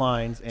 open the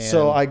blinds and...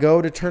 So I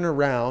go to turn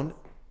around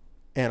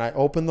and I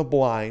open the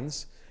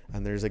blinds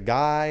and there's a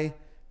guy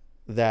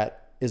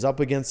that is up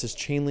against this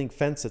chain link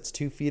fence that's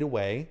 2 feet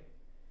away.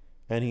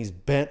 And he's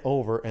bent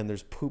over, and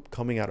there's poop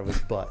coming out of his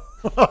butt.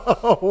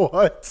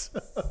 What?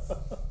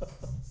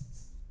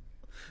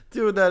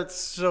 Dude, that's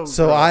so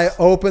So gross. I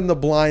open the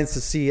blinds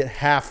to see it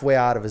halfway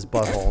out of his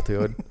butthole,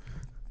 dude.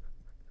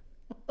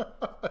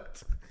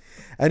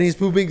 And he's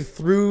pooping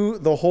through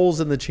the holes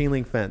in the chain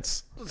link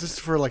fence.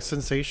 Just for like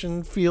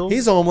sensation feels?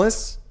 He's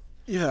homeless.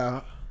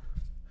 Yeah.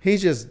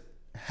 He's just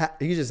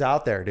He's just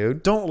out there,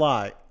 dude. Don't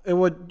lie.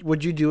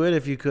 Would you do it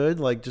if you could,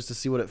 like, just to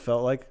see what it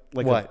felt like?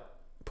 Like What?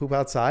 Poop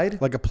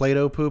outside? Like a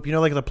Play-Doh poop? You know,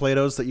 like the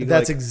Play-Dohs that you.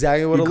 That's like,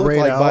 exactly what you it looked grade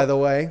like, out? by the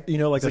way. You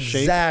know, like That's the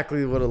shape.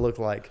 exactly what it looked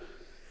like.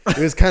 It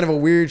was kind of a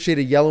weird shade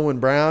of yellow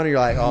and brown. And you're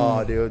like,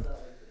 oh, dude.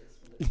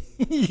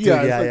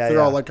 They're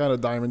all like kind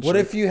of diamond. What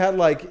shaped. if you had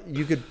like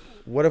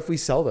what if we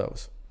sell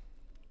those?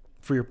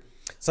 for your?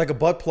 It's like a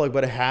butt plug,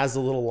 but it has a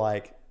little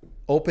like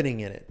opening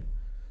in it.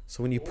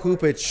 So when you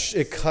poop,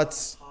 it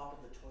cuts.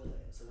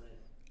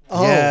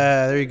 Oh,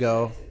 Yeah, there you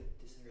go.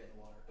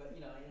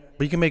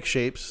 But you can make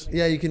shapes.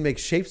 yeah, you can make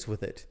shapes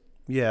with it.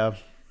 Yeah,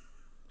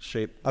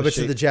 shape. I bet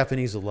you the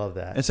Japanese will love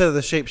that. Instead of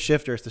the shape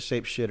shifter, it's the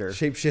shape shitter.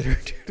 Shape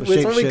shitter, dude. The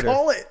That's what we shape-shitter.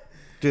 call it.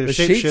 Dude, The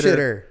shape shape shitter.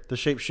 shitter. The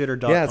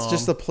shapeshitter.com. Yeah, it's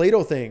just the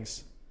Play-Doh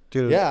things.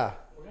 dude. Yeah,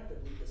 We're gonna have to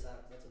bleep this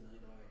out. That's $1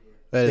 million idea.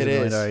 that is It a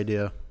 $1 is. million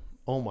idea.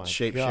 oh my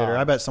Shape God. shitter.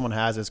 I bet someone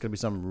has it. It's gonna be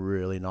something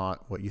really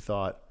not what you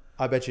thought.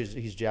 I bet you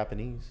he's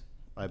Japanese.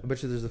 I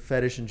bet you there's a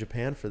fetish in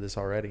Japan for this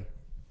already.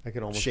 I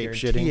can almost Shape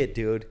guarantee shitting. it,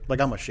 dude. Like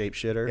I'm a shape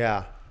shitter.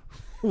 Yeah,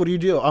 What do you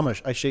do?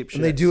 I shape shit.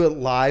 and they do it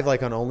live,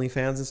 like on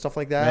OnlyFans and stuff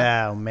like that.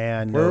 Yeah,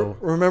 man. No.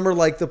 Remember,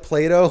 like the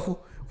Play-Doh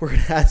where it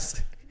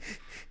has,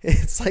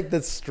 it's like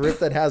the strip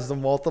that has the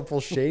multiple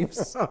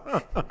shapes,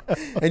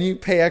 and you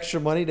pay extra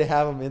money to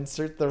have them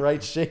insert the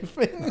right shape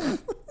in.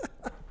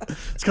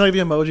 It's kind of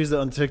like the emojis that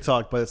on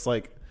TikTok, but it's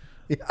like,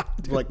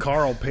 like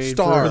Carl paid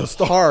Star, for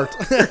start.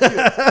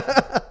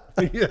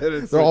 Yeah,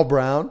 it's They're all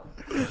brown.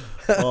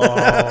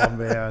 oh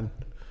man,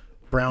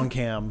 brown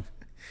cam.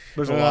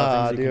 There's a lot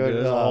of things you can dude, do.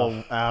 There's a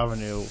whole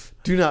avenue.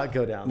 Do not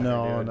go down there.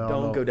 No, dude. no,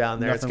 Don't no. go down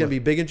there. It's Nothing gonna be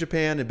with- big in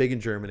Japan and big in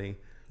Germany.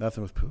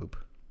 Nothing with poop.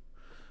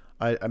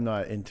 I'm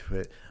not into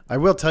it. I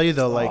will tell you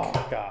though, like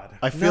Oh God,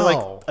 I feel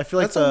like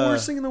that's the the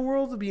worst thing in the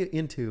world to be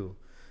into.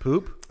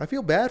 poop. I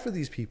feel bad for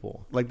these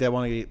people. Like they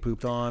want to get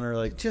pooped on, or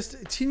like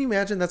Just can you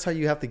imagine that's how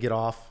you have to get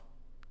off?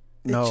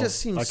 It No, just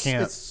seems I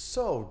can't. It's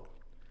so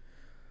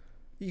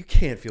you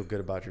can't feel good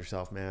about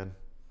yourself, man.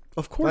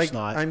 of course Like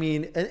not. I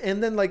mean,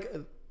 and then like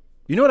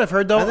You know what I've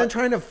heard though? and then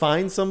trying to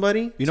find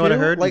somebody. You know what I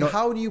too? heard? You Like know-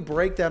 how do you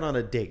break that on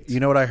a date? You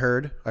know what I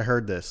heard? I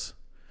heard this,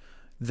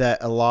 that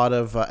a lot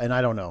of and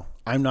I don't know.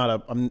 I'm not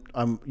a.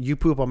 I'm. You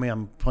poop on me,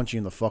 I'm punching you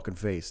in the fucking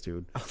face,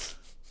 dude.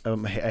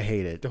 I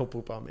hate it. Don't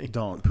poop on me.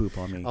 Don't poop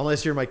on me.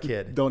 Unless you're my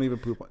kid. Don't even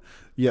poop on.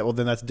 Yeah, well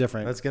then that's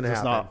different. That's gonna That's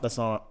happen. Not, that's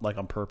not like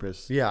on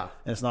purpose. Yeah.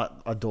 and it's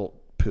not adult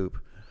poop.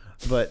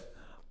 But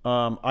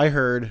I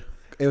heard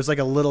it was like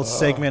a little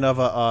segment of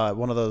a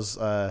one of those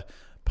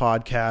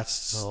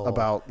podcasts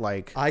about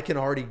like I can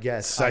already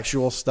guess.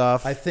 sexual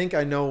stuff. I think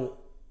I know.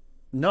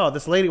 No,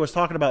 this lady was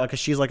talking about like 'cause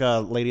she's like a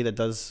lady that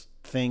does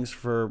things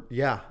for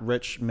Yeah.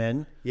 rich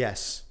men,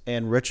 Yes.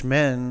 and rich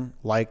men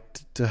like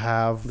to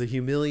have The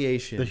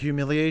humiliation. the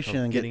humiliation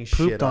of and getting get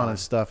pooped shit on on. and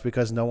stuff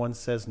because no one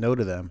says no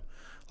to them.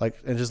 Like,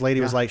 and this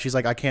lady was Yeah. like, she's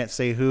like, I can't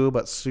say who,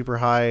 but super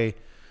high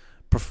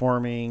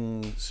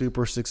performing,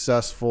 super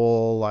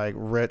successful, like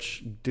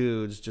rich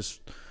dudes just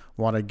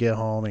want to get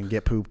home and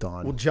get pooped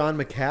on. Well, John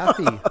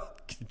McAfee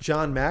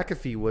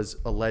was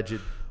alleged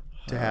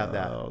to have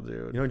that. Oh,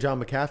 dude. You know who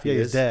John McAfee Yeah,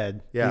 is? he's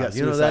dead. He Yeah, got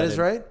you know that is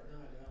suicided. right.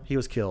 He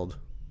was killed.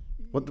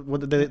 What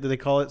did they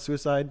call it?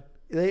 Suicide?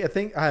 I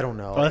think I don't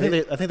know. Oh, I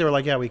think they were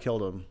like, yeah, we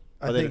killed him.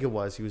 I think it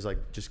was. He was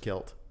like just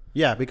killed.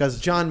 Yeah, because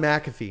John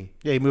McAfee.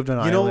 yeah, he moved on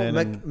an You know island.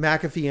 and,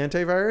 McAfee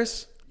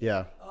antivirus?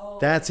 yeah,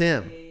 That's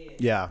him.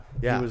 yeah,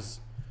 Yeah. He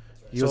was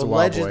So a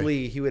wild boy.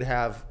 allegedly he would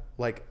have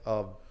like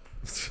a.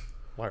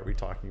 Why are we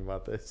talking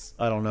about this?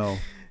 I don't know.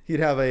 He'd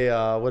have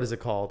a what is it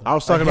called? I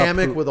was talking a about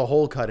hammock poop. with a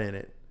hole cut in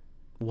it.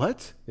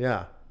 What?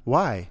 Yeah,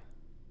 Why?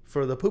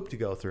 for the poop to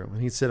go through,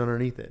 and he'd sit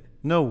underneath it.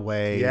 No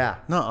way. Yeah.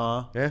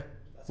 Nuh-uh. Yeah,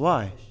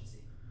 Why?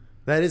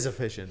 that is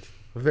efficient.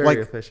 Very Like-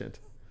 efficient.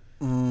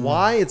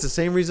 Why? It's the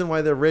same reason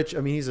why they're rich. I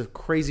mean, he's a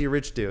crazy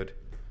rich dude.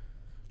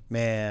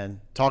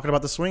 Man, talking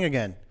about the swing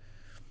again.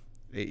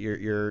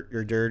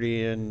 You're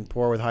dirty and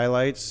poor with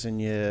highlights,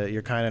 and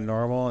you're kind of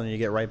normal, and you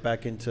get right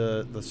back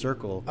into the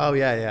circle Oh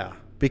yeah, yeah.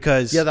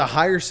 because Yeah, the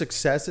higher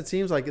success it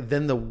seems like,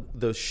 then the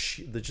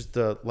just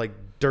the like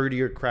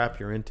dirtier crap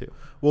you're into.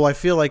 well, I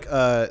feel like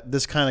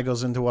this kind of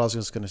goes into what I was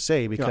just going to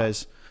say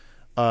because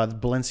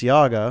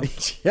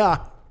Balenciaga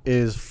Yeah.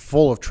 is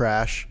full of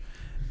trash,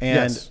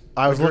 and Yes,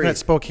 I was looking agreed. at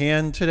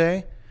Spokane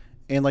today,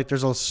 and like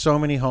there's so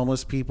many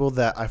homeless people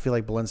that I feel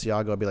like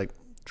Balenciaga would be like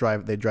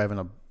they drive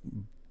in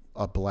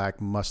a black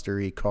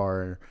mustardy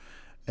car,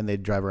 and they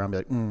drive around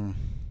and be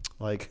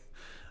like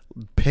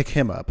pick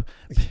him up,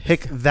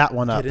 pick that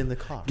one up, Get in the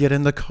car. get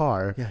in the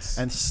car, Yes.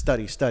 and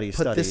study.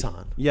 Put this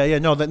on. Yeah,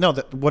 no,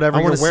 whatever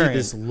I you're want to see wearing,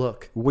 this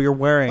look. we're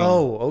wearing.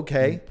 Oh,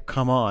 okay.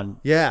 come on,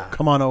 Yeah.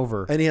 come on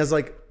over. And he has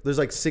like there's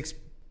like 6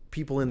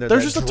 people in there.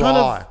 There's that just a draw,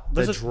 ton of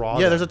that draw.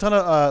 yeah. them. There's a ton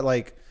of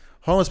like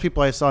homeless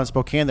people I saw in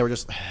Spokane that were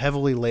just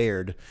heavily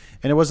layered,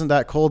 and it wasn't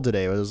that cold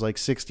today. It was like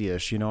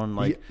 60ish, you know, and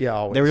like Yeah,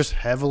 always. they were just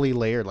heavily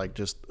layered, like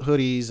just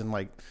hoodies and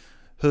like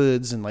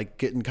hoods and like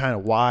getting kind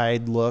of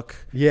wide look.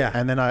 Yeah.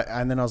 and then I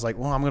was like,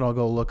 well, I'm gonna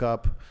go look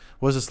up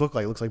what does this look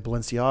like. It looks like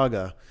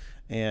Balenciaga,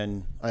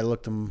 and I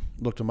looked them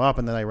up,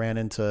 and then I ran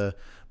into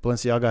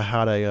Balenciaga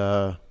had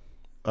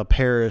a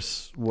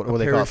Paris, what do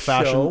they call it?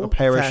 Show? A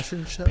Paris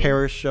Fashion show?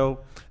 Paris show.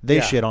 They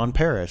Yeah. shit on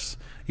Paris.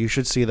 You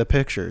should see the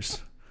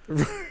pictures.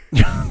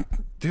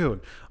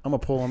 Dude, I'm gonna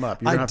pull them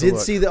up. You're gonna I have to did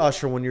look. see the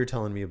Usher one you're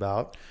telling me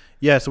about.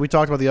 Yeah, so we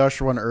talked about the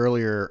Usher one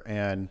earlier,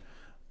 and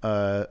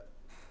I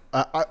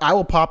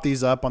will pop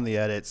these up on the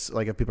edits,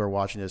 like if people are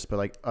watching this. But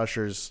like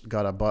Usher's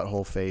got a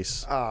butthole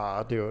face.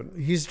 Ah, dude,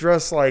 he's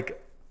dressed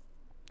like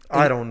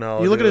I don't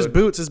know. You look at his dude.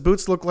 boots. His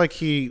boots look like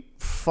he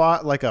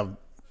fought like a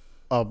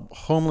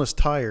homeless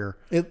tire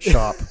It-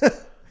 shop.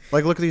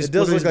 Like look at these. It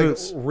does look look at like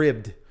these boots.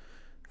 ribbed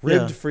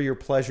Yeah. for your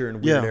pleasure in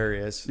weird Yeah.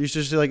 areas. You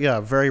should see like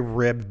very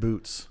ribbed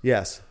boots.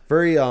 Yes,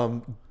 very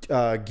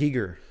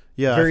Giger.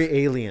 Yeah.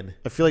 very alien.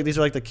 I feel like these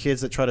are like the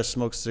kids that try to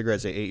smoke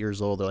cigarettes at 8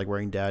 years old. They're like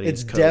wearing daddy's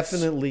It's coats.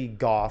 definitely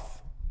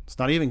goth. It's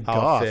not even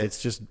goth. outfit.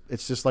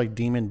 It's just like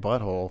demon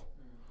butthole.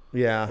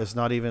 Yeah, It's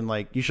not even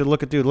like you should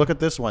look at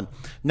this one.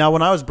 Now,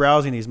 when I was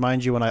browsing these,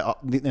 mind you,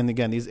 and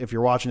again, these, if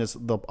you're watching this,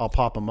 I'll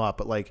pop them up.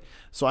 But like,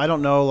 so I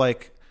don't know,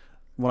 like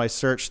when I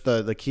search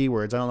the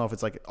keywords, I don't know if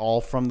it's like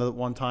all from the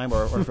one time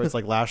or if it's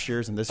like last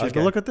year's and this year's. Okay.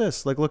 But look at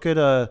this. Like, look at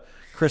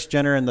Kris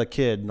Jenner and the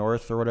kid,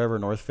 North or whatever,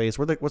 North Face.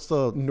 What's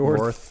the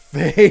North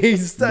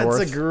Face. That's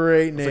North? a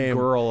great It's a name.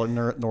 girl in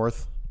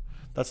North.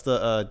 That's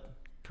the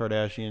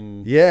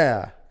Kardashian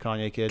Yeah.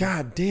 Kanye kid.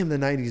 God damn, the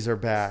 '90s are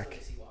back.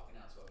 See walking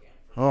out Spokane.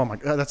 Oh my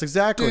god, that's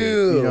exactly.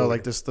 Dude. You know,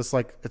 like this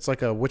like it's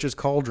like a witch's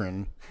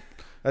cauldron.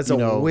 That's You a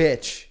know,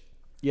 witch.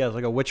 Yeah, it's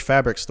like a witch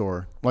fabric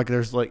store. Like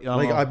there's like I don't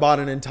Like know. I bought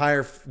an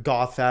entire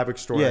goth fabric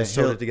store. and I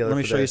sewed here, it together. Let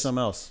me for show you this.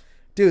 something else.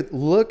 Dude,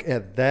 look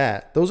at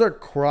that. Those are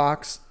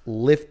Crocs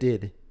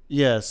lifted.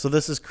 Yeah, so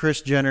this is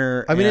Kris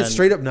Jenner. I mean, it's and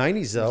straight up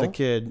 '90s though. the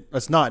kid.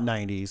 That's not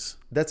 90s.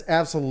 That's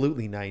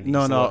absolutely '90s.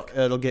 No, look.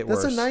 it'll get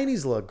That's worse. a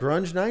 '90s look,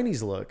 grunge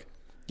 '90s look.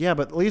 Yeah,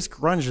 but at least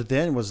grunge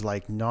then was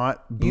like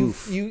not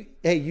boof.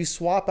 You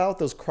swap out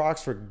those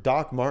Crocs for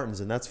Doc Martens,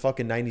 and that's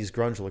fucking '90s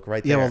grunge look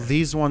right yeah, there. well,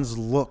 these ones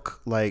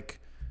look like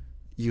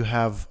you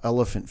have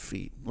elephant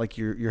feet. Like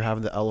you're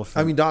having the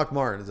elephant. I mean, Doc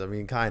Martens. I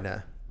mean, kind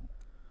of.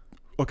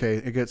 okay,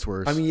 it gets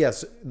worse. I mean,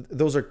 yes,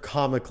 those are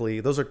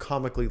comically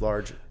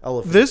large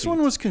elephant. this feet.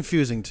 one was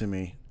confusing to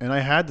me, and I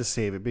had to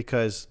save it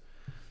because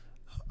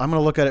I'm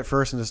gonna look at it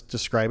first and just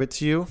describe it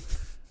to you.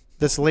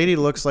 This lady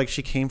looks like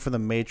she came from the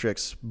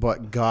Matrix,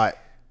 but got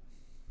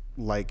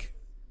like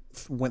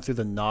went through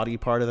the naughty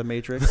part of the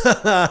Matrix.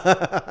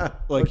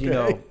 Like you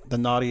know, the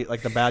naughty,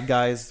 like the bad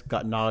guys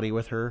got naughty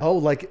with her. Oh,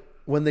 like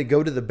when they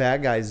go to the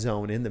bad guy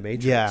zone in the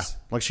Matrix. Yeah,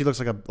 like she looks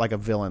like a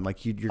villain.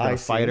 Like you're gonna I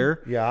fight see.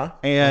 her. Yeah.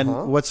 And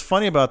Uh-huh. what's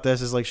funny about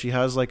this is like she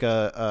has like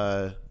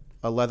a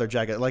leather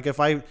jacket. Like if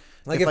I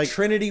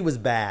Trinity was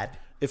bad.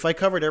 if I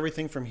covered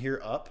everything from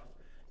here up,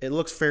 it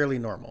looks fairly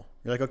normal.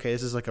 You're like, okay,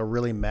 this is like a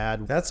really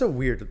mad That's a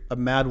weird.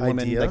 woman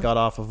idea. that got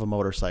off of a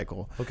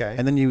motorcycle. Okay.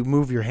 And then you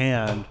move your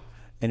hand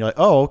and you're like,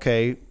 oh,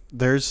 okay,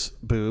 there's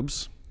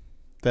boobs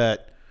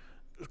that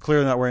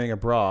clearly not wearing a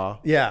bra.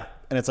 Yeah.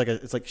 And it's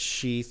like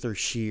sheath or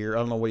sheer. I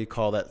don't know what you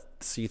call that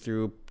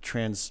see-through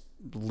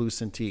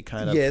translucenty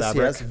kind of Yes.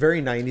 fabric. Yes.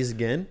 Very '90s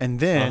again. And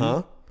then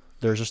Uh-huh.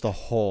 there's just a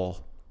hole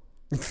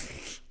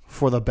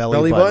for the belly,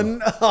 Belly button.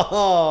 button.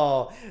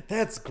 Oh,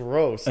 that's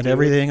gross. And dude.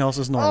 everything else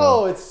is normal.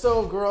 Oh, it's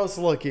so gross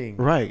looking.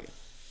 Right.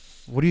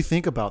 What do you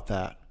think about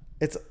that?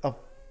 It's a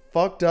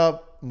fucked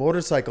up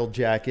motorcycle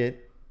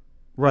jacket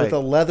Right. with a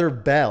leather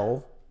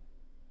bell.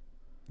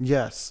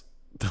 Yes.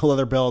 The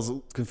leather bell is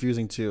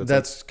confusing too. It's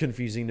That's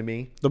confusing to me.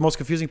 like, the most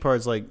confusing part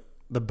is like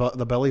the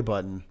belly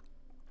button.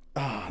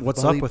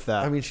 What's Belly- up with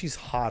that? I mean, she's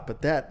hot,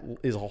 but that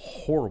is a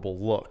horrible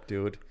look,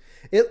 dude.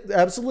 It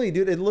absolutely,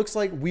 dude. It looks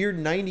like weird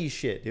 '90s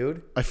shit,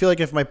 dude. I feel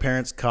like if my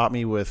parents caught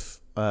me with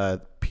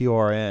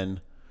PRN,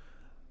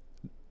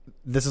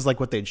 this is like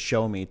what they'd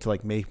show me to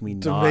like make me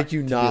To make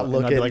you not and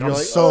look I'd be at it. like, You're I'm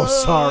like, so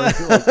 "Ah."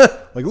 sorry.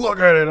 Like look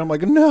at it. I'm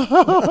like,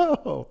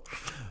 no.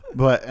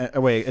 But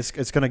wait,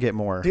 it's gonna get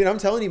more. Dude, I'm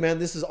telling you, man,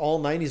 this is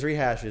all '90s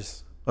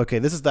rehashes. Okay,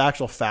 this is the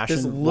actual fashion.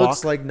 This looks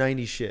walk. like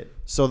 '90s shit.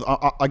 So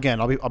again,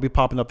 I'll be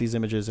popping up these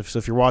images.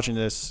 If you're watching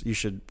this, you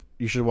should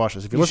watch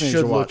this. If you're You listening, you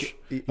should should watch. look-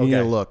 You need to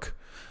okay. look.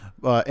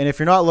 And if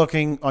you're not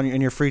looking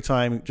in your free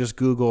time, just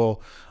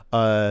Google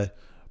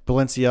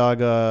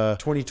Balenciaga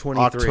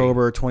 2023.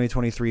 October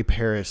 2023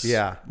 Paris.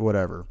 Yeah.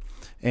 whatever.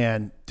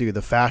 And dude,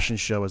 the fashion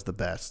show is the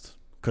best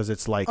because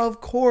it's like Of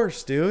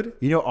course, dude.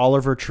 you know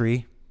Oliver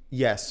Tree.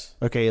 Yes.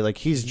 Okay, like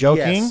he's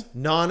joking. Yes.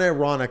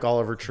 Non-ironic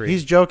Oliver Tree.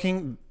 He's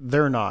joking.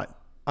 They're not.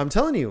 I'm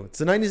telling you, it's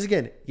the '90s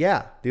again.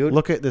 Yeah, dude.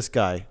 Look at this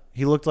guy.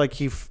 He looked like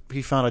he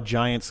found a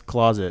giant's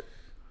closet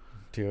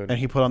dude. and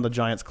he put on the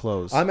giant's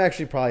clothes. I'm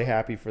actually probably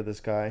happy for this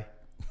guy.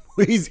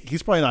 He's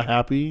probably not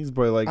happy. He's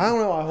probably like, I don't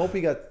know. I hope he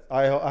got.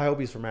 I hope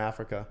he's from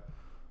Africa.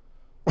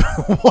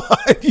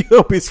 what? You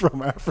hope he's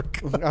from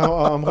Africa?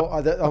 I'm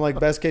like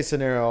best case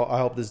scenario. I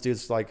hope this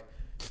dude's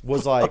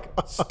was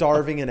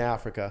starving in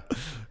Africa.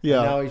 Yeah.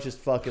 And now he's just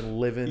fucking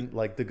living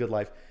like the good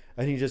life,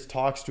 and he just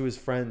talks to his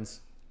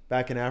friends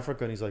back in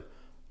Africa, and he's like,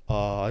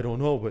 I don't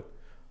know, but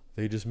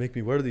they just make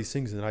me wear these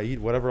things and I eat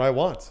whatever I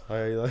want.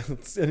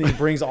 And he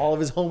brings all of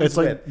his homies It's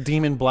like with.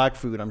 demon black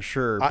food. I'm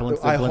sure. I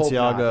hope not,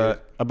 Balenciaga.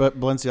 dude. I bet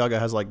Balenciaga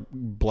has like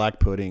black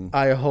pudding.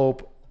 I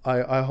hope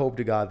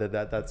to God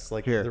that's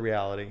like Here. the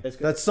reality. It's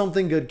good. That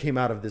something good came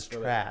out of this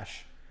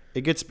trash.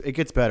 It gets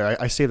better.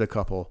 I saved a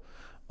couple.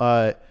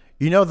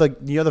 You know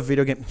the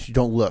video game.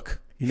 Don't look.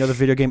 You know the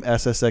video game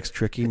SSX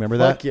Tricky. Remember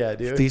that? Fuck yeah,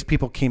 dude. These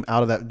people came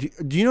out of that.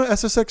 Do you know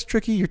SSX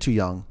Tricky? You're too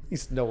young.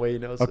 There's no way he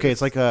knows. Okay,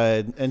 this. it's like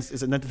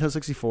is it Nintendo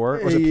 64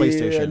 or was it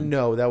PlayStation?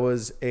 No, that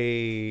was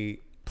a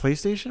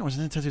PlayStation or was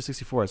it Nintendo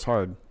 64? It's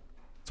hard.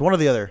 It's one or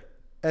the other.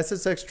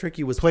 SSX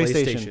Tricky was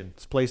PlayStation. PlayStation.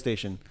 It's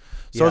PlayStation.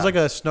 So it's like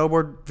a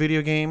snowboard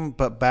video game,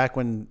 but back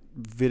when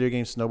video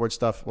game snowboard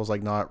stuff was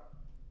like not,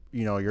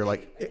 you're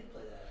like,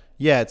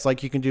 yeah, it's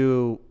like you can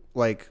do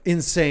like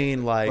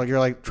Insane, like you're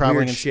like traveling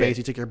weird in shit. space.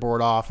 You take your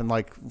board off and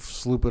like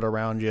sloop it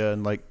around you,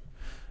 and like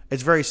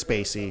it's very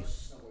spacey.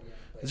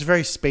 It's a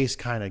very space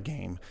kind of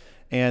game.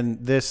 And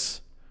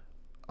this,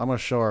 I'm gonna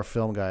show our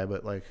film guy,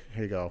 but like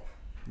here you go,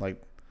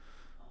 like.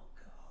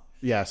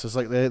 Yeah, so it's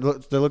like they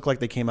look like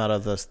they came out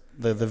of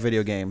the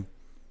video game.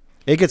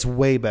 It gets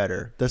way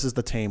better. This is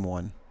the tame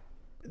one.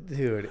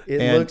 Dude,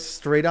 it looks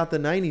straight out the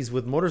 90s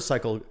with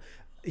motorcycle.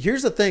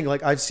 Here's the thing,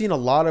 like I've seen a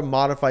lot of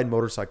modified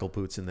motorcycle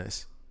boots in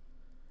this.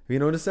 Have you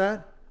noticed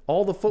that?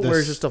 All the footwear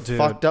is just a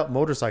fucked up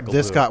motorcycle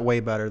This boot. got way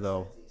better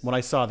though. When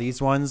I saw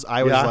these ones,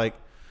 I was like,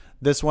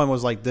 this one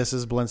was like, this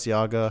is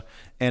Balenciaga.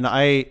 And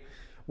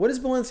What is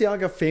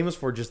Balenciaga famous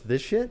for? Just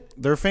this shit?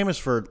 they're famous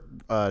for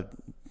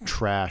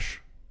trash.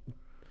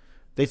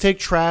 They take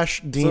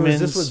trash demons.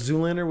 So is this what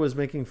Zoolander was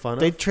making fun of?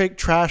 They take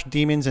trash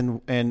demons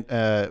and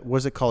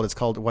what's it called? It's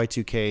called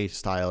Y2K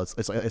style.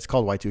 It's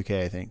called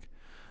Y2K, I think.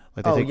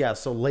 Like they take,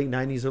 so late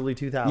 90s, early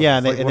 2000s. Yeah,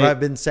 like what I've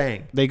been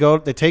saying. They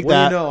take Well,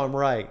 that. you know I'm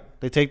right.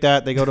 They take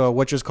that. They go to a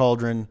witch's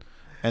cauldron,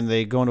 and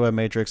they go into a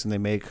matrix and they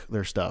make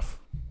their stuff.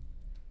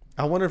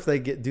 I wonder if they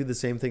do the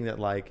same thing that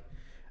like,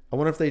 I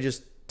wonder if they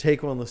just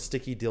take one of the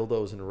sticky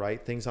dildos and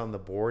write things on the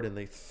board and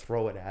they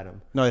throw it at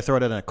them. No, they throw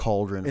it in a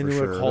cauldron Into for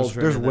sure. a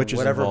cauldron. There's and then witches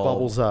whatever involved.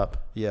 bubbles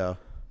up. Yeah.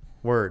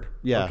 Word.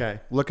 Yeah. Okay.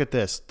 Look at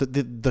this.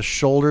 The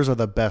shoulders are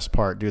the best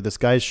part, dude. This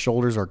guy's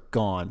shoulders are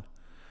gone,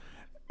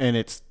 and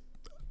it's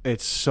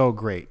so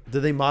great.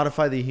 Did they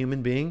modify the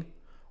human being?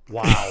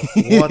 Wow.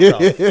 What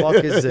the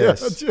fuck is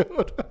this? Yeah,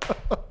 dude.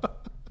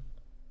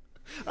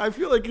 I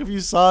feel like if you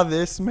saw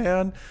this,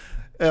 man,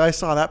 and I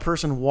saw that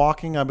person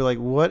walking, I'd be like,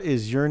 what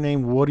is your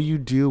name? What do you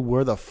do?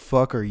 Where the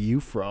fuck are you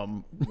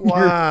from?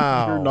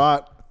 Wow. You're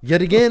not.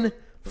 Yet again,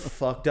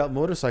 fucked up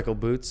motorcycle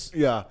boots.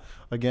 Yeah.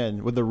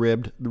 Again, with the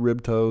ribbed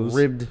toes.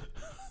 Ribbed.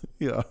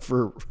 Yeah.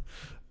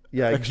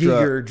 Yeah, Extra.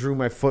 Giger drew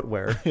my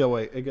footwear. Yeah,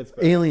 wait. It gets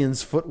better.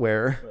 Aliens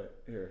footwear.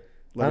 Here.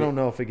 I don't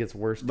know if it gets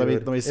worse, dude.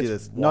 Let me see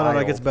It's this. No, it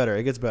wild. gets better.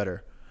 It gets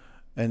better.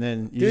 And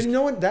then Dude, you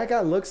know what that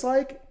guy looks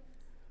like?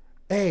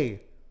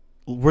 Hey,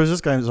 where's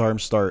this guy's arm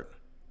start?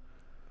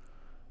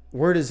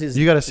 where does his...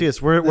 You got to see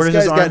this. Where this does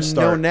guy's his arm got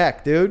start? no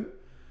neck, dude.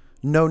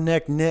 No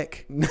neck,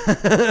 Nick.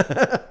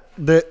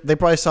 They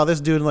probably saw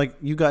this dude and like,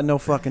 you got no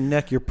fucking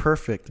neck. You're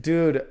perfect.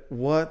 Dude,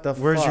 what the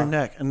fuck? Where's your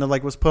neck? And they're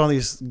like, let's put on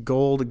these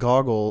gold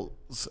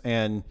goggles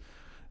and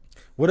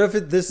What if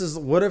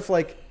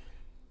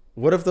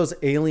what if those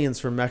aliens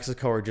from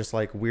Mexico are just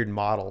like weird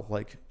model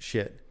like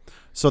shit?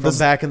 so From this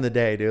back in the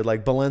day, dude,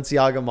 like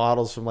Balenciaga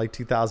models from like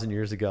 2,000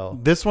 years ago.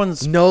 this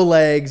one's No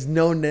legs,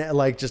 no neck,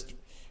 like just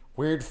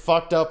weird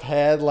fucked up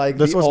head. Like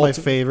this the was my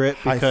ultimate favorite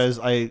high- because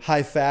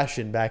high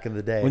fashion back in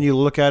the day. when you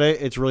look at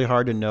it, it's really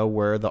hard to know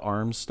where the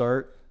arms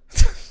start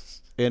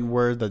and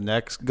where the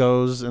neck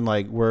goes and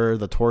like where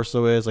the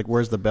torso is, like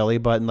where's the belly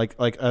button. Like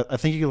I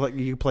think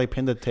you play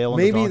pin the tail on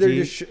maybe the they're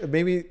donkey. just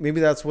maybe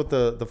that's what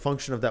the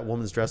function of that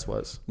woman's dress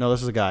was. No,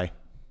 this is a guy.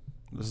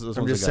 This I'm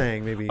one's just a guy.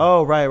 saying maybe.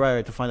 Oh,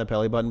 right. To find the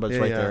belly button, but it's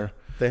Yeah, right yeah. there.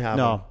 They have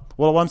no. them.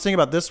 Well, what I'm saying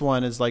about this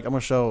one is like I'm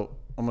gonna show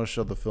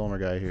the filmer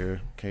guy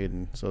here,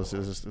 Caden. So it's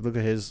just, look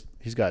at his.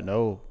 He's got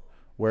no.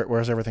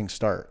 Where's everything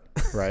start?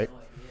 Right.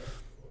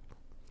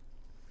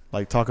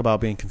 Like talk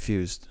about being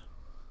confused.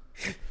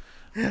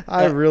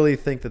 I really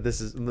think that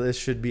this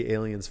should be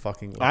aliens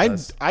fucking with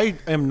us. I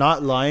am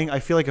not lying. I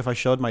feel like if I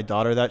showed my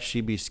daughter that,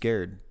 she'd be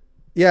scared.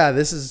 Yeah,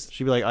 this is.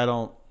 She'd be like, I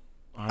don't.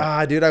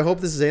 Dude, I hope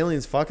this is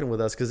aliens fucking with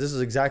us because this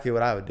is exactly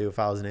what I would do if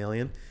I was an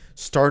alien.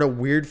 Start a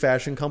weird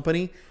fashion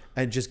company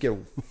and just get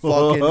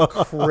fucking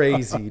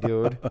crazy,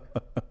 dude.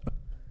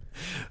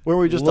 Were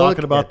we just Look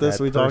talking about at this?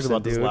 that We talked person,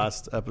 about this dude.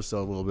 last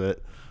episode a little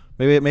bit.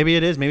 Maybe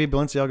it is. Maybe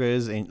Balenciaga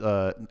is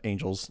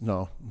angels.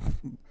 No,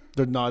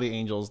 they're naughty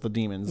angels. The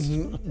demons.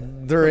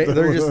 They're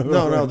just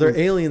no. They're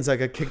aliens that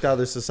got kicked out of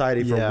their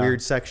society for Yeah.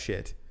 weird sex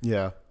shit.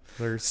 Yeah.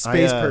 They're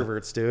space I,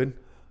 perverts, dude.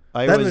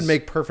 I That was- would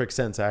make perfect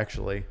sense,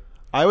 actually.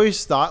 I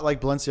always thought like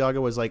Balenciaga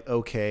was like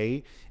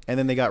okay, and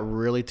then they got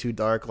really too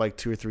dark like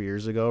 2 or 3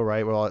 years ago,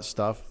 right? With all that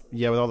stuff.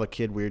 Yeah, with all the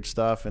kid weird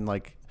stuff and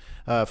like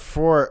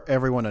for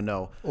everyone to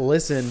know.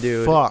 Listen,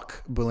 dude.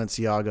 Fuck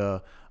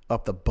Balenciaga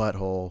up the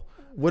butthole.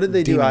 What did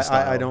they do? Demon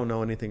style. I don't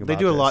know anything about They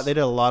do a this. lot. They did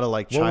a lot of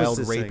like What was child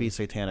this rapey thing?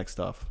 satanic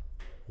stuff.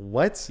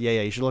 What?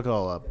 Yeah. You should look it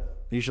all up.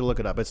 You should look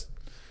it up.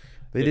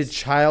 They did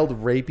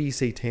child rapey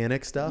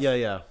satanic stuff.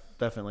 Yeah,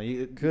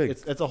 definitely. Good.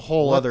 It's a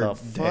whole What other the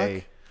fuck?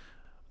 day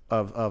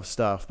of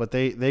stuff. But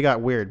they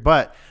got weird.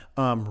 But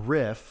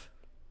Riff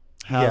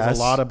has Yes. a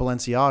lot of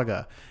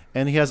Balenciaga,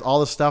 and he has all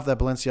the stuff that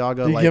Balenciaga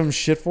Did you like. give him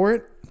shit for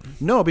it?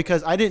 No,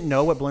 because I didn't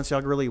know what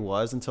Balenciaga really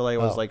was until I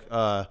was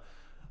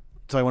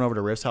until I went over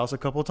to Riff's house a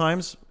couple of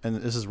times, and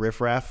this is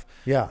Riff Raff.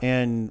 Yeah.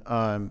 And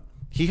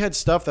he had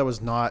stuff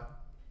that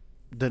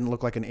didn't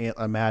look like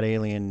a mad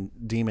alien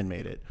demon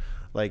made it.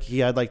 Like he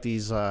had like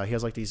these, he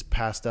has like these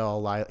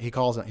pastel, he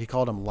called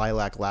them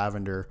lilac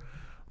lavender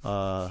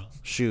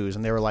shoes,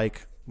 and they were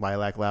like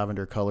lilac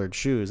lavender colored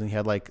shoes, and he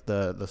had like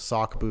the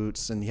sock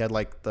boots, and he had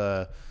like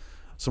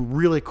some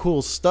really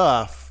cool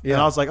stuff. Yeah.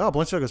 And I was like, oh,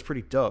 Balenciaga's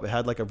pretty dope. It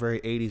had like a very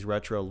 80s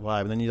retro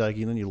vibe. And then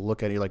you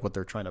look at it like what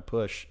they're trying to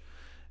push.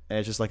 And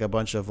it's just like a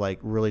bunch of like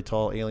really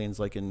tall aliens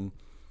like in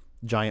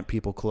giant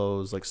people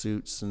clothes, like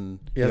suits, and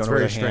Yeah, you it's don't know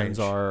where very their hands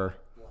strange. are.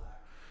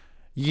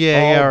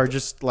 Yeah, All- or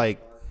just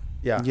like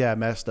Yeah.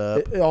 messed up.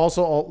 It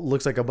also all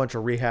looks like a bunch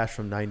of rehash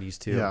from 90s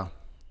too. Yeah.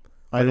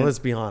 Like, let's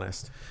be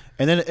honest.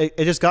 And then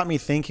it just got me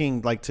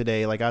thinking, like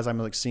today, like as I'm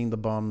like seeing the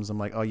bums, I'm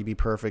like, oh, you'd be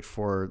perfect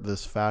for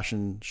this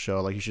fashion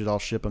show. Like you should all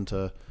ship them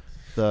to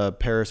the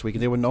Paris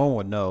weekend. No one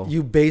would know.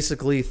 You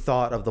basically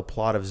thought of the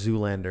plot of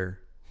Zoolander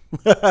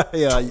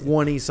Yeah.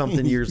 20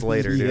 something years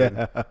later, dude.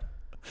 Yeah.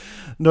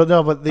 No,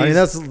 but these, I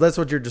mean, that's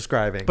what you're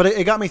describing. but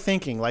it got me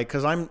thinking, like,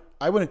 because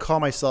I wouldn't call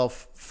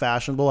myself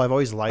fashionable. I've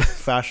always liked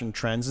fashion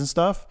trends and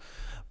stuff,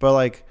 but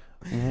like,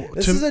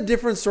 this is a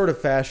different sort of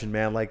fashion,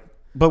 man. Like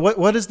but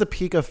what is the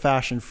peak of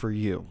fashion for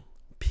you?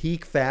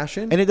 peak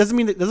fashion. And it doesn't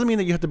mean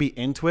that you have to be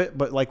into it,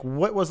 but like,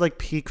 what was like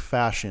peak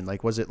fashion?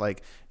 Like, was it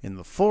like in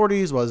the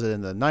 40s? Was it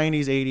in the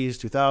 90s, 80s,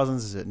 2000s?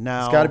 Is it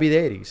now? It's got to be the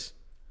 80s.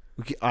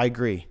 I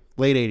agree.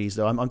 Late 80s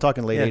though. I'm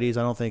talking late Yeah.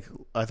 80s.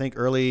 I think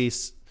early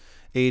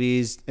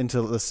 80s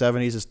into the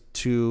 70s is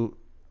too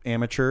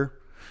amateur.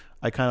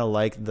 I kind of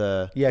like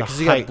the Yeah, the because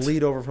you got height.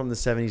 bleed over from the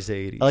 70s to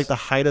 80s. I like the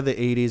height of the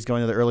 80s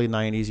going to the early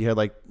 90s. You had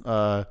like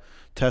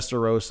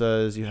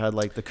Testarossas. You had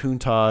like the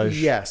Countach.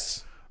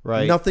 Yes.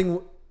 Right. Nothing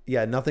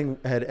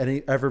had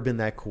ever been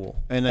that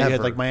cool. And then you had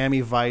Ever. like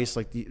Miami Vice,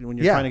 like when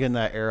you're Yeah. trying to get in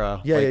that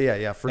era. Yeah, like,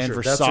 yeah, for and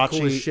sure. Versace, That's the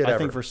coolest shit I ever.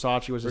 think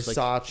Versace was just like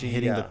Versace,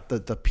 hitting yeah.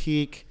 the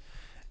peak.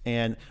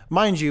 And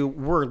mind you,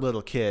 we're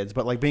little kids,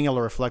 but like being able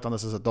to reflect on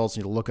this as adults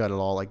and you look at it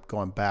all like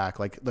going back,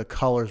 like the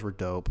colors were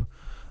dope.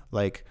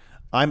 Like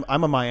I'm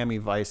a Miami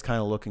Vice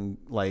kind of looking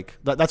like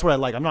that's what I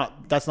like.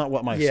 That's not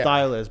what my Yeah.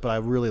 style is, but I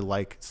really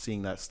like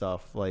seeing that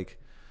stuff. Like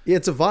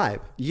It's a vibe.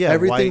 yeah,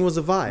 Everything white- was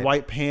a vibe.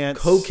 White pants,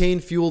 Cocaine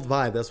fueled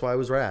vibe. That's why I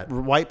was rad.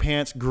 white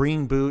pants,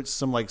 green boots,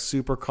 some like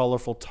super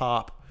colorful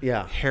top.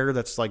 Yeah. Hair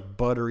that's like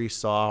buttery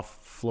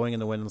soft, flowing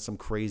in the wind in some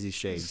crazy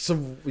shades.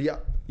 Some Yeah.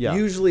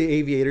 Usually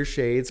aviator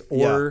shades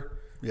or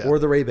Yeah. or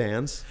the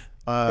Ray-Bans.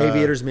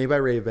 Aviators made by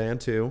Ray-Ban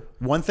too.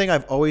 One thing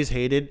I've always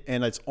hated,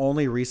 and it's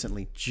only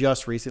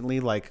just recently,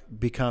 like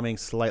becoming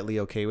slightly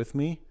okay with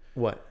me,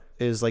 What?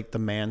 is like the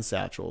man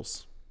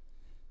satchels,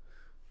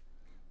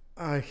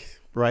 I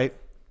right?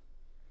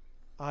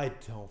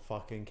 don't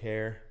fucking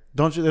care.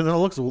 Don't you? It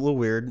looks a little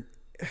weird,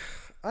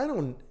 I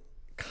don't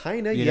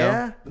kinda You know?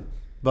 yeah.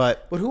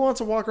 but But who wants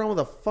to walk around with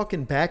a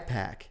fucking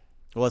backpack?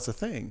 well, it's a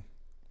thing.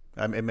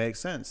 I mean, it makes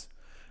sense.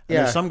 And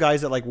Yeah. there's some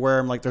guys that like wear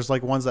them. Like there's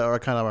like ones that are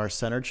kind of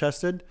center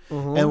chested.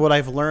 Mm-hmm. And what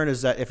I've learned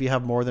is that if you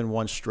have more than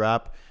one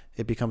strap,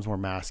 it becomes more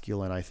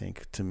masculine. I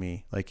think to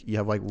me, like you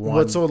have like one.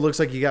 What, so it looks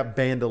like you got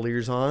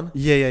bandoliers on?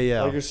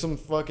 Yeah. Like you're some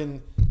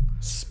fucking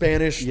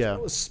Spanish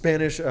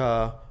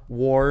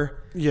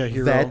war Yeah,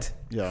 hero. vet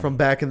Yeah. from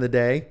back in the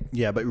day.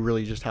 Yeah, but you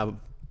really just have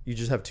You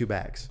just have two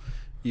bags.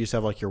 you just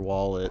have like your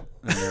wallet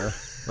in there,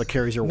 like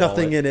carries your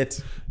Nothing wallet. in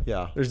it.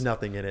 Yeah, There's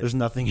nothing in it. there's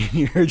nothing in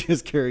here. It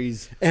just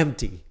carries.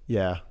 Empty.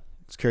 Yeah,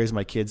 just carries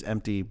my kids'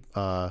 empty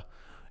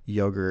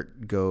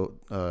yogurt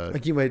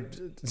Like you might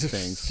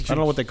things. I don't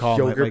know what they call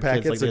them. Yogurt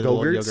packets like, of they have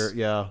little Go-Gurts? yogurt.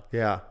 Yeah,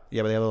 Yeah.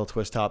 yeah, but they have little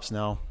twist tops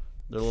now.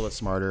 They're a little bit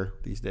smarter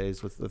these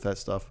days with that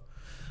stuff.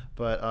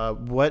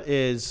 But what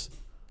is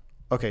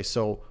okay?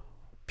 So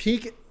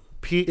Peak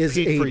peak is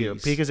peak for you.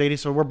 80s. Peak is 80.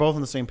 So we're both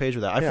on the same page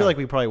with that. I Yeah. feel like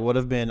we probably would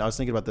have been. I was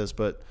thinking about this,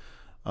 but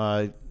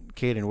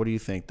Caden, what do you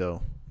think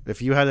though?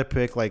 If you had to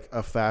pick like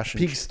a fashion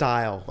peak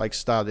style. like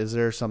style, is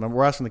there something?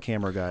 We're asking the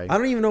camera guy. I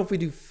don't even know if we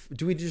do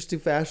we just do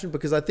fashion,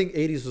 because I think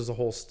 80s was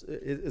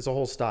it's a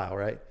whole style,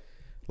 right?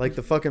 Like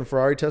the fucking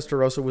Ferrari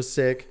Testarossa was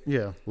sick.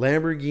 Yeah.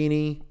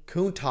 Lamborghini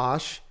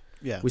Countach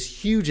Yeah. was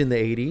huge in the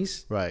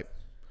 80s. Right.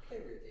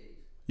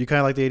 You kind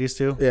of like the 80s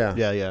too? Yeah.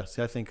 Yeah.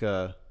 See, I think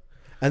And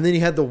then you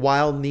had the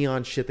wild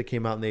neon shit that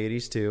came out in the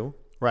 80s too.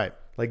 right.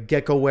 Like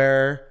Gecko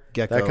Wear,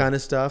 Gecko. that kind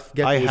of stuff.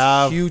 Gecko I was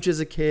have- huge as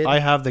a kid. I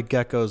have the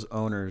Gecko's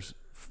owner's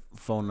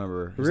phone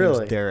number. His Really?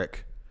 name's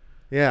Derek.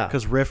 yeah.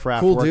 Because Riff Raff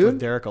Cool worked dude? with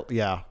Derek.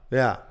 Yeah.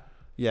 Yeah.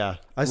 Yeah.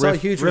 I saw a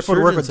Riff, huge Riff would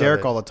work with resurgence of Derek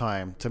it. all the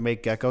time to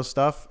make Gecko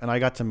stuff, and I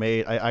got to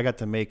make.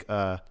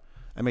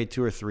 I made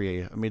 2 or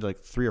 3. I made like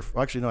 3 or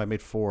actually no, I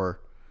made 4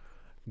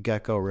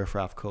 Gecko Riff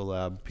Raff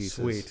collab pieces.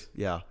 Sweet.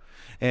 Yeah.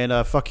 And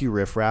fuck you,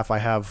 Riff Raff. I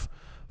have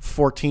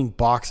 14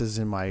 boxes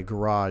in my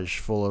garage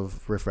full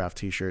of Riff Raff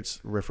t-shirts,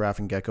 Riff Raff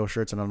and Gecko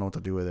shirts, and I don't know what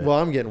to do with it. Well,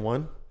 I'm getting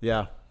one.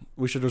 Yeah.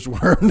 We should just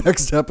wear them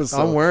next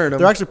episode. I'm wearing them.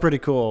 They're actually pretty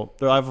cool.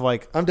 I have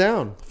like I'm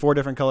down. 4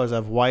 different colors. I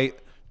have white,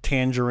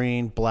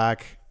 tangerine,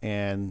 black,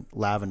 and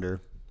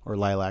lavender or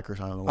lilac or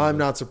something. I'm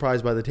not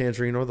surprised by the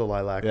tangerine or the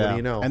lilac. Yeah. What do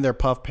you know? And they're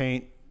puff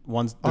paint.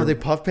 Are they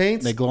puff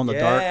paints? They glow in the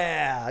dark.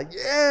 Yeah.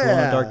 Glow in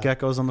the dark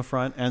geckos on the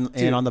front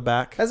and on the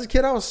back. As a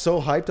kid, I was so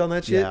hyped on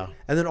that shit. Yeah.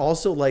 And then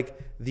also like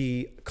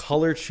the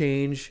color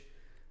change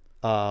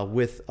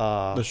with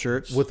the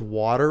shirts with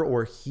water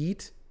or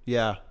heat.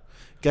 Yeah.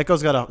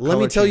 Gecko's got a Let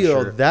me tell you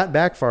though, shirt. that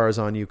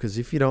backfires on you because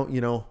if you don't, What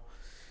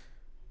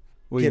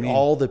do you get mean?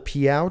 all the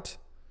pee out,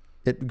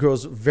 it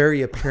grows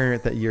very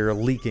apparent that you're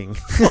leaking.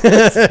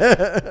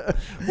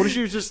 What if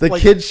you just The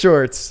like, kid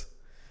shorts.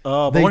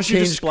 but they why don't you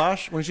just changed-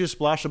 splash? Why don't you just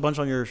splash a bunch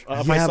on your? If I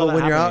Yeah, saw but that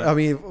when you're out,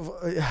 happening-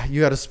 I mean,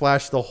 you got to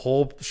splash the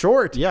whole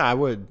short. yeah, I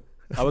would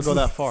go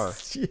that far.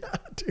 Yeah,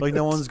 dude. Like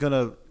no one's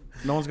gonna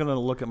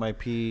look at my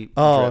pee.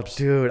 Oh, drips.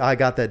 dude, I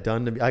got that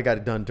done to me. I got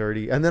it done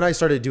dirty, and then I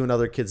started doing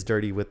other kids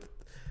dirty with.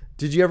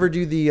 Did you ever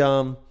do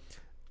the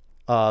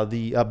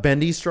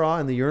bendy straw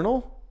in the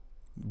urinal?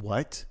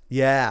 What?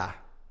 Yeah,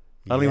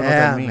 I don't even know what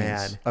that means.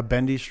 Man. A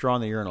bendy straw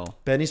in the urinal.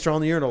 Bendy straw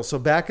in the urinal. So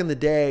back in the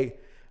day,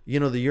 the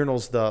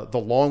urinals, the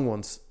long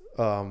ones,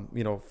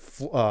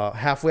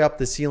 halfway up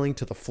the ceiling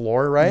to the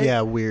floor, right?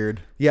 Yeah,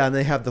 weird. Yeah, and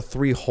they have the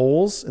 3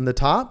 holes in the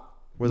top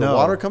where the No.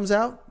 water comes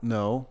out.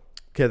 No.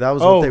 Okay, that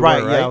was Oh, what they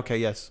right. were, right? Yeah. Okay.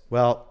 Yes.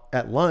 Well,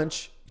 at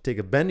lunch, you take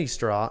a bendy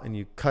straw and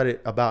you cut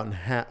it about in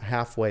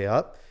halfway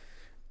up,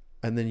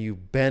 and then you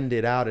bend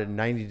it out at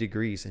 90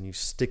 degrees and you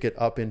stick it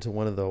up into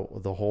one of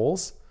the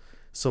holes.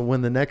 So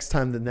when the next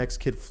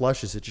kid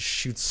flushes, it just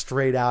shoots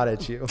straight out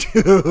at you.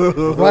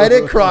 Right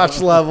at crotch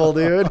level,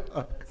 dude.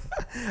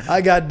 I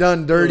got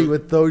done dirty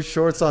with those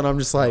shorts on. I'm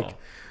just like,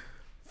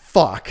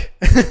 fuck.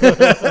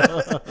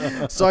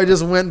 So I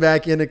just went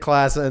back into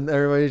class and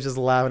everybody's just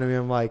laughing at me.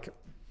 I'm like,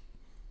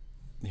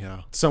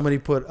 Yeah. somebody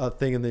put a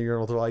thing in the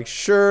urinal. They're like,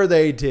 sure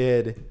they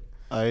did.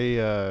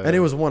 And it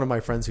was one of my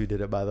friends who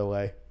did it, by the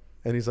way.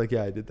 And he's like,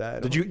 yeah, I did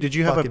that. Did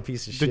you have fucking a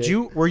piece of did shit?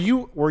 you were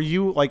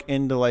you like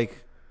into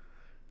like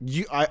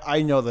you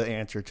I know the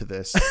answer to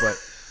this,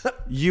 but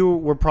you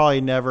were probably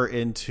never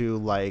into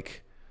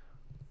like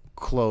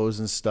clothes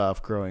and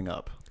stuff growing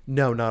up.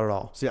 No, not at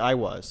all. See, I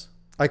was.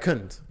 I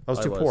couldn't. I was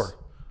I too was. poor.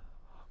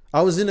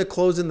 I was into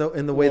clothes in the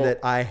way Well- that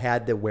I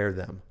had to wear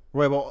them.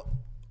 Right, well,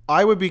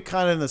 I would be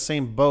kind of in the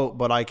same boat,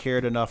 but I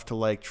cared enough to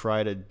like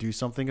try to do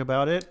something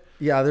about it.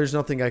 Yeah, there's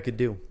nothing I could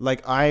do.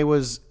 Like I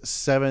was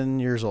 7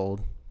 years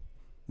old.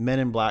 Men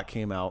in Black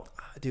came out.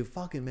 Dude,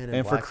 fucking Men in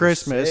And Black for was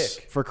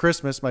sick.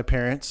 Christmas, my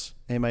parents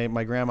and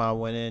my grandma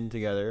went in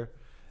together,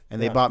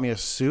 and they Yeah. bought me a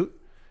suit,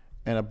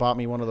 and it bought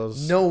me one of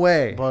those. No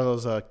way. One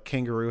of those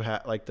kangaroo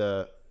hat, like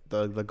the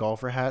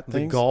golfer hat The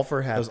things.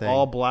 golfer hat It was thing.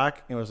 all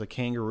black. And it was a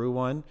kangaroo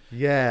one.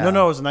 Yeah.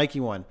 No, it was a Nike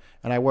one,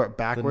 and I wore it The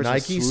backwards. and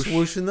Nike swoosh,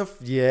 swoosh in the...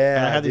 Yeah,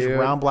 and I had these dude.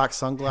 round black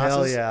sunglasses.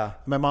 Hell yeah.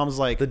 My mom's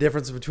like, The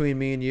difference between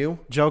me and you,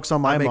 jokes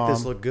on my I make mom.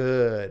 this look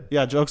good.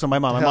 Yeah, jokes on my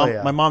mom. Hell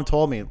yeah. My mom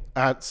told me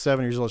at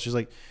 7 years old, she's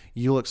like,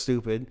 "You look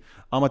stupid.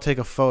 I'm gonna take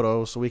a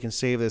photo so we can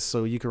save this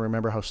so you can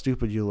remember how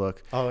stupid you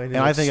look." Oh, and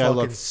I think I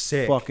look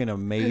sick. fucking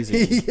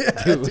amazing. Yeah,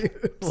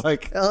 dude.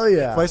 Like, Hell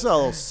yeah. if I saw a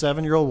little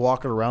 7-year-old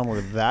walking around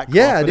with that,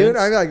 Yeah, dude. confidence,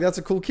 I'm like, that's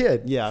a cool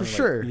kid. yeah, for I'm like,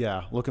 sure.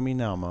 yeah, look at me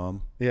now,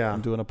 mom. Yeah.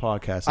 I'm doing a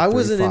podcast. At I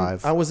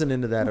 35. wasn't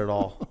into that at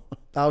all.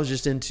 I was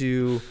just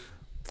into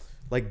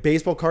like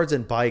baseball cards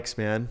and bikes,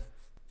 man.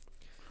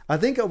 I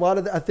think a lot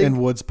of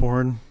and woods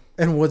porn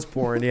and woods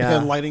porn, yeah.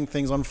 and lighting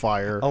things on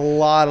fire. A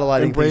lot of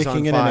lighting And things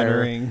breaking on and fire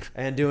entering.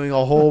 and doing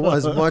a whole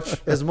as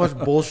much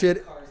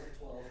bullshit Cars at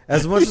 12.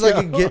 as much as I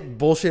could get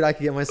bullshit I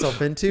could get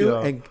myself into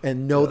Yeah.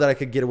 and know that I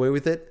could get away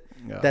with it.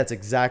 Yeah. That's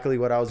exactly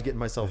what I was getting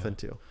myself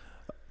into.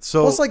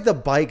 So Plus, like the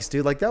bikes,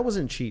 dude. Like that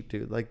wasn't cheap,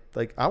 dude.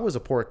 Like I was a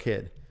poor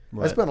kid. I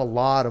Right. spent a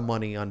lot of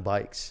money on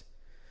bikes,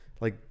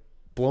 like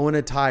blowing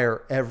a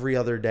tire every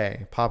other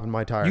day, popping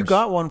my tires. you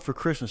got one for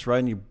Christmas, right?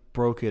 And you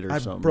broke it or I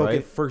something, broke right?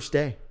 it first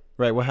day.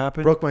 Right. What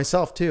happened? Broke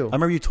myself too. I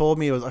remember you told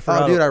me it was. I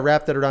forgot. Oh, dude, I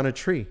wrapped it around a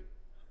tree.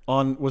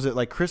 Was it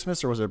like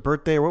Christmas or was it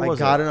birthday? Or what I was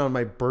got it on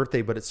my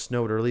birthday, but it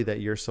snowed early that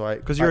year, so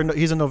Because I-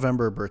 he's a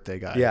November birthday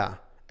guy. yeah.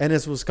 And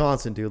it's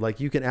Wisconsin, dude. Like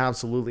you can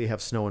absolutely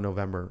have snow in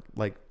November.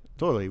 Like,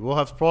 Totally.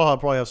 We'll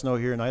probably have snow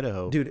here in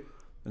Idaho. dude,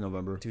 In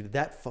November.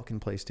 that fucking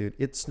place, dude.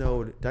 It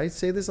snowed. Did I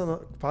say this on the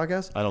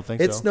podcast? I don't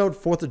think it so. snowed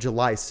 4th of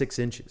July, 6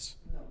 inches.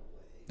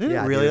 Did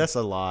Yeah, it really? dude. That's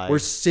a lie. We're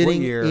sitting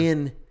What year?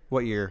 in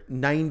What year?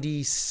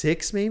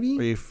 96,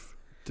 maybe.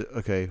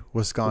 Okay,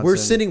 Wisconsin. We're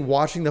sitting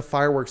watching the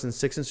fireworks in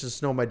 6 inches of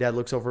snow. My dad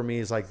looks over at me.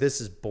 He's like,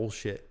 "This is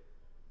bullshit."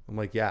 I'm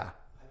like, "Yeah,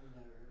 I've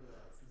never heard of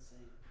that. That's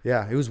insane.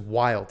 yeah." It was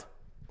wild.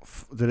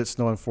 Did it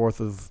snow on 4th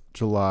of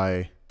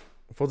July,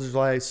 4th of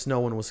July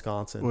snow in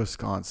Wisconsin.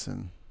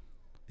 Wisconsin?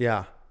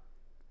 Yeah,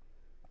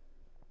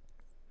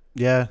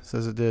 Yeah,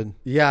 says it did.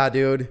 yeah,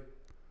 dude.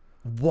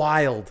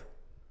 Wild.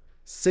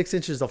 6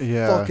 inches of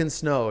Yeah. fucking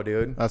snow,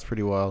 dude. That's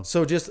pretty wild.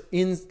 So just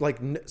in like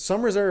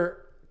summers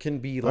can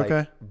be like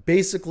Okay.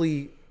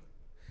 basically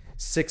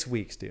 6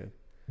 weeks, dude.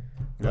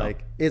 Yeah.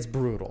 Like, it's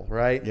brutal,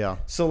 right? Yeah.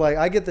 So, like,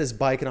 I get this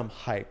bike and I'm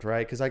hyped,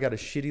 right? Because I got a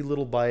shitty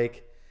little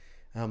bike.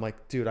 And I'm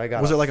like, dude, I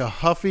got Was it like a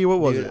Huffy? What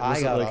was dude, it?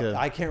 Was it like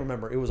I can't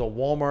remember. It was a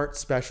Walmart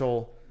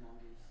special.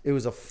 It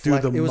was a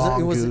flex. Dude, the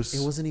Mongoose.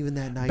 It wasn't even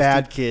that nice.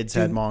 Bad dude. kids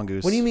Dude, had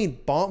Mongoose. What do you mean?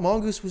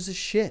 Mongoose was a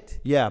shit.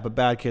 Yeah, but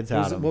bad kids had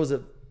What them. was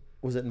it?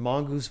 Was it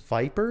Mongoose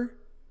Viper?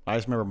 I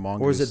just remember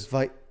Mongoose. Or was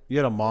it You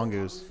had a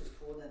Mongoose. Mongoose was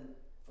cool. Then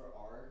for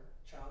our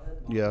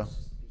childhood, Yeah. Mongoose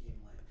just became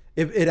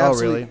like It Oh,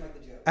 absolutely. really? like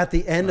the joke. At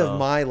the end of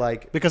my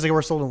like, Because they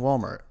were sold in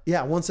Walmart.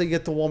 yeah. Once they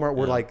get to Walmart,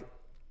 we're like,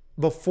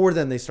 before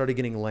then they started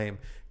getting lame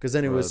because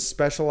then it was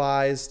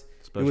specialized.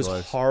 It was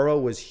Specialized. Haro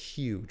was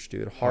huge,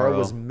 dude. Haro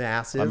was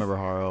massive. I remember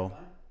Haro.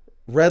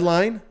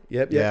 Redline.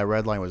 Yep. Yeah,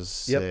 Redline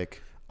was Yep.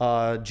 sick.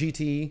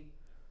 GT.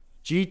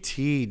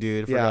 GT,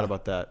 dude. I Yeah. forgot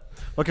about that.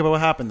 Okay, but what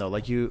happened though?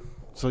 Like you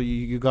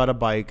got a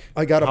bike.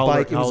 I got a How old-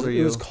 bike. How old are It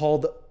you? was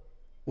called.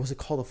 Was it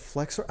called a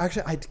Flexor?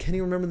 Actually, I can't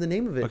even remember the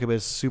name of it. Okay, but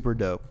it's super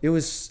dope. It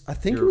was. I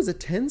think it was a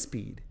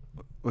 10-speed,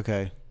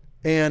 Okay.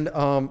 and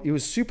it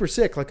was super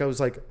sick. Like I was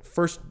like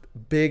first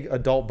big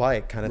adult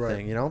bike kind of Right.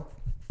 thing, you know.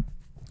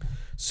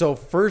 So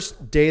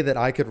first day that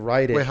I could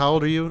ride it, Wait, how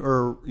old are you?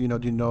 Or, do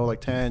you know,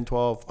 like 10,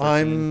 12,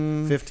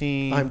 13,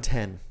 15? I'm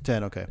 10,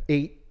 10, okay.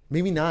 8,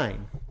 maybe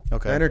 9.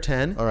 Okay. 9 or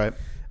 10. All right.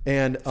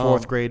 And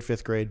Fourth grade,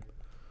 fifth grade.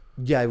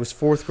 Yeah, it was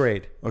 4th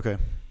grade, Okay.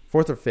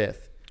 4th or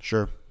 5th.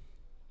 Sure.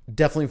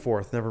 Definitely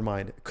 4th. Never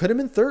mind. Could have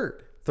been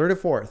 3rd or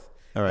 4th.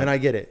 All right. And I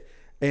get it.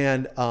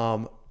 And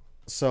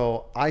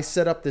so I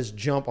set up this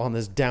jump on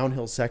this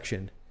downhill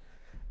section,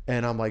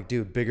 and I'm like,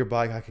 dude, bigger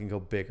bike, I can go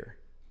bigger.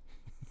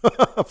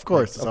 Of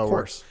course. Of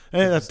course.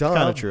 Hey, that's Duh.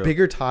 kind of true.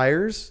 Bigger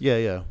tires. Yeah,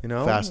 yeah. You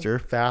know,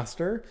 Faster.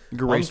 You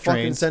can I'm race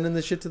fucking trains. sending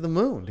this shit to the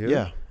moon, dude.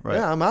 Yeah, right.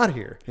 Yeah, I'm out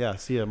here. Yeah,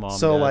 see ya, mom.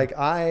 So Dad. like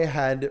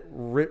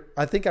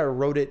I think I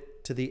rode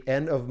it to the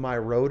end of my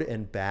road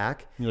and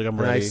back. You're like, I'm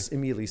and ready. I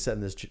immediately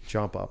setting this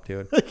jump up,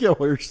 dude. yeah,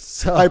 well, you're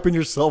hyping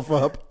yourself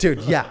up. Dude,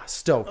 yeah,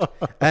 stoked.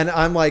 And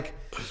I'm like,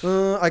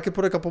 I could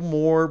put a couple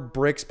more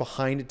bricks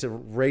behind it to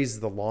raise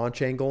the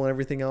launch angle and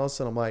everything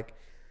else. And I'm like,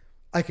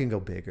 I can go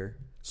bigger.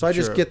 So I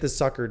just Sure. get this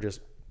sucker just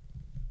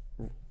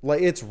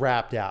like it's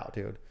wrapped out,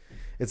 dude.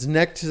 It's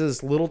next to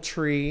this little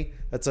tree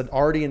that's an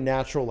already a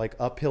natural like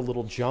uphill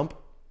little jump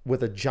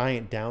with a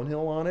giant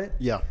downhill on it.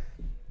 Yeah.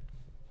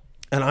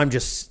 And I'm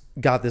just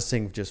got this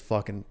thing just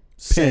fucking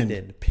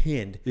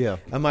pinned. Yeah.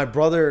 And my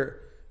brother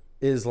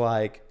is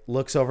like,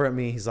 looks over at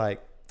me. He's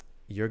like,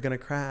 you're going to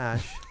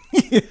crash.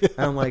 And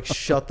I'm like,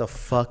 shut the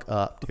fuck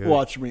up, dude.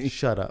 Watch me.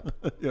 Shut up.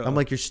 Yeah. I'm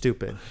like, you're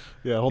stupid.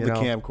 Yeah, hold You the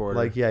know? camcorder.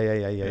 Like, yeah.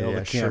 hold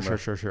the camera.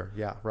 Sure.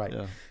 Yeah, right.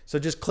 Yeah. So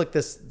just click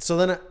this. So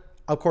then,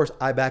 of course,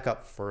 I back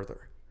up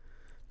further.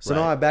 So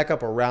now Right. I back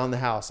up around the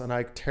house and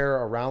I tear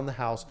around the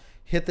house,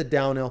 hit the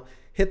downhill,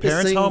 hit this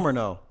Parents thing. home or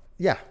no?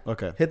 Yeah.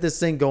 Okay. Hit this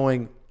thing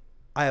going,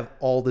 I have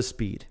all the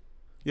speed.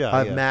 Yeah,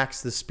 I've yeah.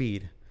 maxed the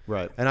speed.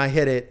 Right. And I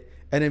hit it.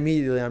 And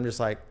immediately I'm just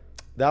like,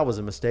 that was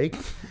a mistake.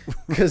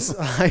 Because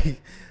I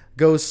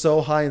go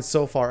so high and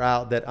so far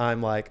out that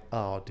I'm like,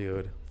 oh,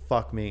 dude,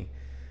 fuck me.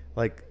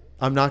 Like,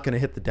 I'm not going to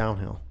hit the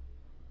downhill.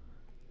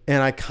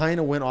 And I kind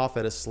of went off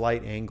at a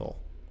slight angle.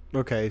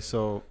 Okay,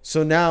 so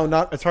So now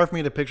not. it's hard for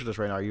me to picture this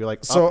right now. You're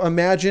like, So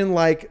imagine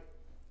like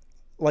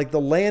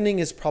the landing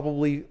is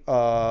probably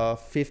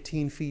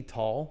 15 feet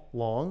tall,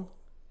 long.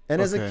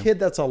 And as a Okay. kid,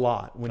 that's a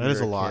lot. When That you're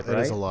is a lot. Kid, That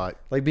is right? a lot.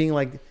 Like being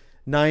like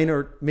 9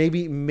 or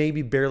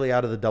maybe barely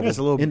out of the double it's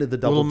a little into the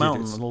double little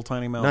mountain, digits. a little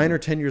tiny mountain. 9 or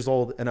 10 years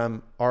old, and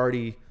I'm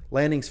already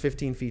landing's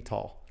 15 feet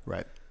tall.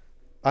 Right.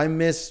 I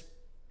miss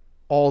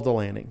all the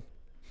landing.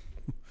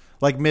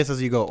 Like miss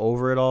as you go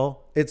over it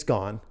all. It's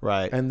gone.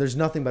 Right. And there's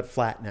nothing but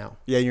flat now.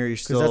 Yeah, you're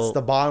Because still that's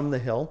the bottom of the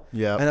hill.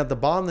 Yeah. And at the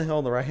bottom of the hill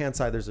on the right hand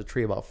side, there's a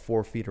tree about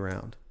 4 feet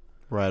around.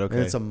 right. Okay.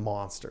 And it's a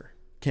monster.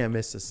 Can't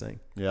miss this thing.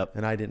 Yep.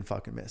 And I didn't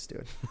fucking miss,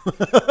 dude.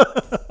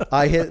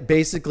 I hit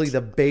basically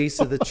the base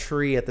of the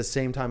tree at the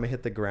same time I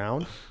hit the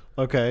ground.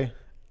 Okay.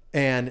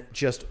 And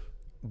just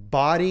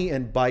body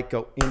and bike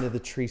go into the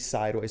tree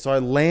sideways. So I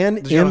land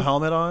Did you have a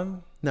helmet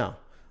on? No.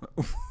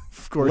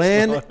 Of course.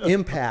 Land not.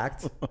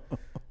 impact,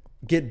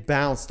 get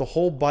bounced. The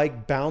whole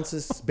bike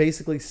bounces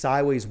basically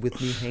sideways with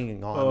me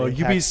hanging on. Oh, The you'd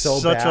be impact's so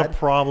such bad. a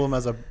problem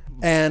as a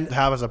And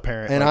have as a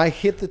parent. and Like, I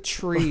hit the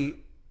tree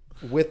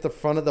with the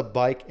front of the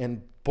bike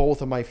and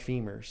both of my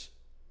femurs.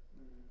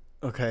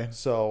 okay.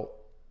 So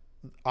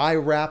I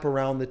wrap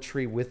around the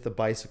tree with the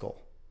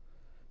bicycle.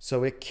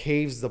 So it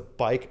caves the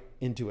bike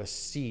into a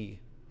C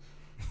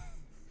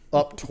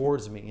up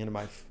towards me,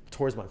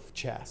 towards my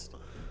chest.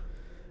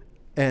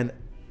 And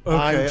Okay,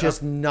 I'm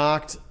just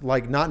knocked,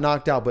 like not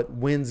knocked out, but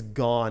wind's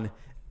gone.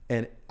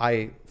 And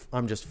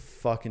I'm just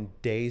fucking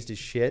dazed as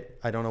shit.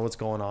 I don't know what's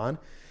going on.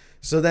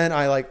 So then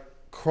I like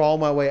crawl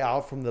my way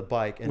out from the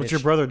bike. And What's your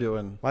brother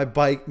doing? my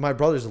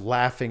brother's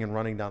laughing and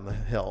running down the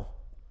hill.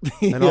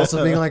 And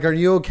also being like, are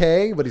you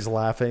okay? But he's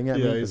laughing at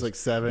me. Yeah, he's 'cause like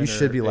 7 You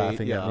should or be 8,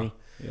 laughing yeah, at me.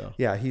 yeah.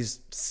 Yeah, he's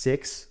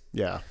 6.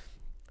 Yeah.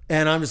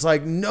 And I'm just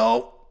like,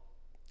 nope.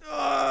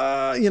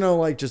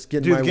 Like just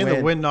getting Dude, my getting wind.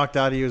 the wind knocked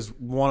out of you is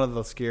one of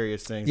the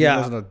scariest things. Yeah.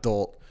 Even as an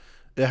adult.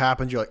 it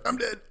happens. You're like, I'm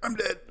dead.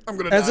 I'm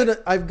gonna die.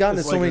 I've gotten it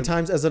It's so like many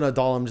times. As an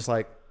adult, I'm just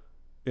like,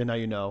 And now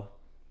you know.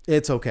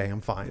 it's okay.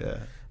 I'm fine. Yeah.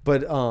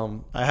 But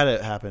I had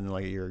it happen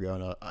like a year ago,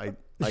 and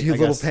I you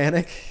little guess,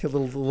 panic, a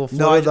little flutter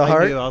No, of the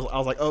heart. knew. I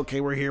was like, okay,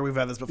 we're here. We've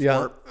had this before.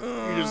 Yeah.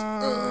 You just,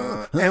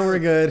 And we're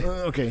good.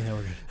 okay, now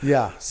we're good.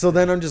 Yeah. So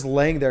then I'm just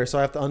laying there. So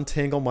I have to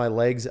untangle my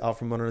legs out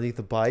from underneath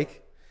the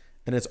bike,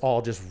 and it's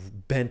all just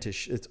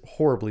bentish. It's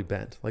horribly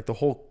bent. Like the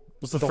whole.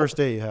 What's the first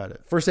day you had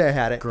it? First day I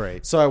had it.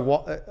 Great.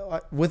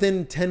 So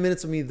within 10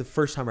 minutes of me, the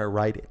first time I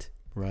ride it.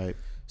 Right.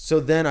 So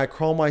then I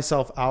crawl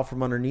myself out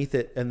from underneath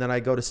it, and then I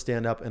go to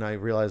stand up, and I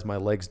realize my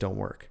legs don't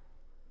work.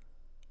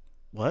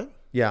 What?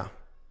 Yeah.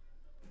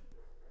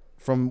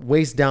 From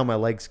waist down, my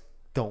legs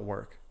don't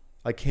work.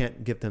 I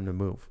can't get them to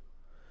move.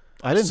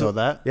 I didn't know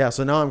that. Yeah,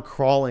 so now I'm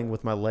crawling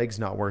with my legs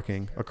not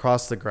working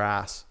across the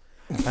grass.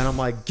 And I'm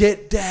like,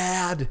 get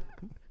dad.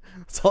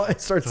 So I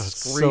start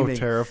screaming. So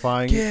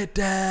terrifying. Get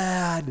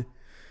dad.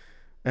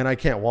 And I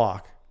can't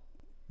walk.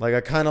 Like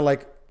I kind of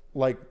like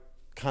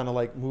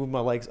move my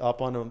legs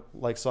up on them,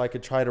 like so I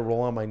could try to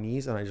roll on my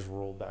knees, and I just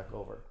rolled back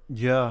over.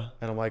 Yeah.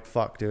 And I'm like,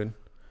 fuck, dude.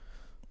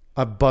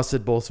 I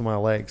busted both of my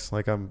legs.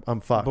 Like I'm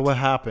fucked. But what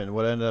happened?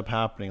 What ended up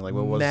happening? Like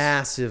what was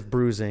massive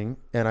bruising,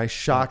 and I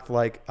shocked.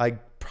 Like I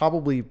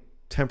probably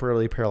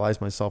temporarily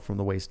paralyzed myself from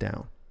the waist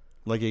down.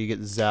 Like you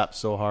get zapped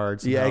so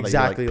hard. Yeah,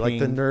 exactly. Like the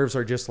pinged, nerves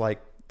are just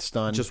like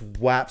stunned. just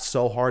whapped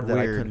so hard that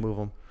I Weird. couldn't move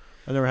them.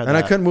 I never had And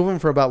that. I couldn't move them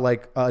for about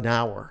like an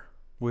hour.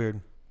 Weird.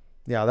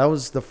 Yeah, that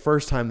was the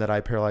first time that I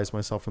paralyzed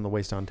myself from the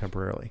waist down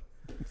temporarily.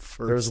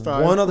 First There was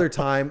time. one other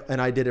time, and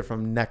I did it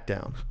from neck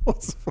down. What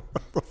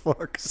the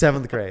fuck?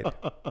 7th grade.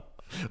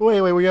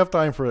 Wait, we have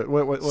time for it.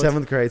 What's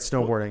 7th grade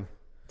snowboarding.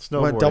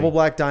 snowboarding? Went double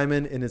black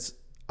diamond, and it's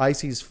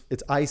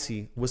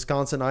icy.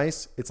 Wisconsin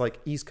ice. It's like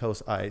East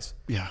Coast ice.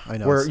 Yeah, I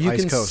know. Where It's you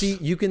ice can coast.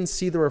 you can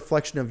see the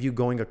reflection of you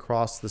going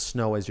across the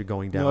snow as you're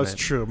going down. No, it's it.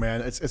 true,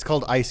 man. It's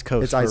called ice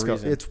coast. It's for ice a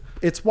coast. reason.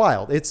 It's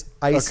wild. It's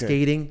ice Okay.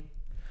 skating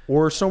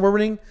or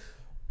snowboarding.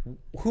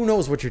 Who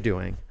knows what you're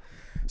doing?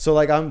 So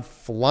like I'm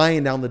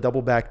flying down the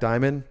double back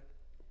diamond,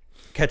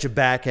 catch a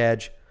back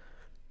edge,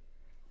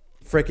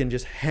 freaking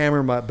just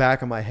hammer my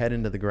back of my head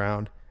into the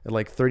ground at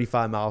like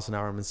 35 miles an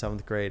hour. I'm in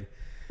 7th grade.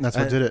 That's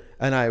what did it.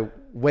 And I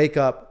wake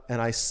up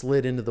and I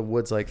slid into the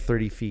woods like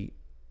 30 feet.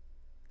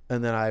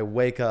 And then I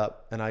wake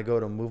up and I go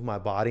to move my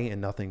body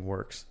and nothing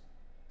works.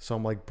 So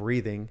I'm like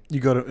breathing. You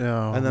go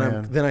to And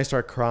then I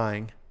start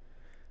crying,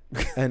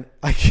 and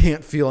I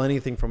can't feel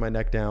anything from my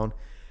neck down,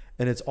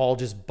 and it's all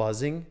just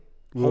buzzing.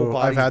 Whole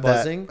body's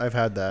buzzing. I've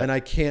had that. And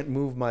I can't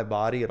move my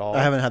body at all.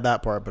 I haven't had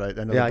that part, but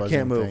I know. Yeah, the I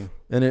can't buzzing move. thing.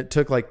 And it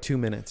took like 2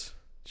 minutes,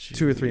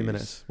 2 or 3 Jeez.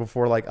 minutes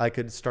before like I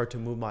could start to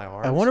move my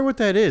arms. I wonder what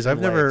that is. I've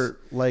legs. never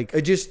like.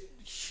 It just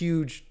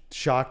huge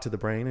shock to the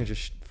brain. It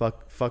just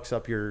fucks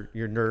up your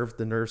nerve.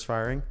 The nerves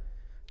firing.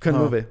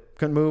 Couldn't move it.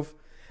 Couldn't move.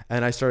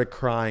 And I started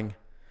crying.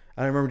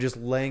 And I remember just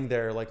laying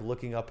there, like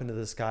looking up into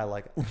the sky,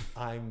 like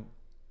I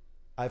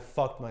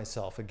fucked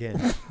myself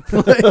again.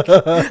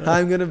 Like,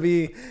 I'm gonna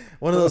be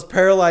one of those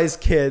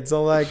paralyzed kids.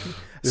 I'm like,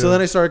 so then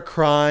I started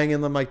crying,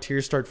 and then my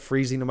tears start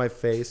freezing to my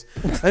face,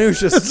 and it was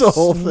just the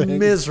whole thing.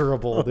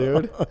 miserable,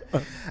 dude.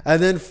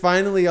 And then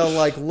finally, I'll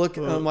like look,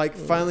 and I'm like,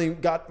 finally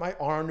got my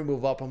arm to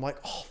move up. I'm like,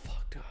 oh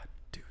fuck, God,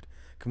 dude,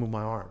 I can move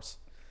my arms.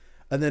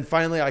 And then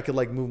finally, I could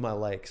like move my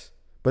legs.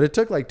 But it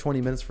took like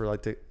 20 minutes for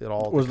like it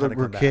all. Was to there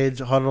kinda were come back. kids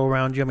huddled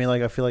around you? I mean,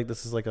 like I feel like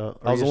this is like a.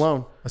 I was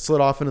alone. I slid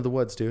off into the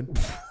woods, dude.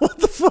 What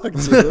the fuck,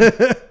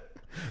 dude?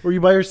 Were you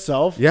by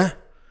yourself? Yeah.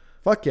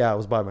 Fuck yeah, I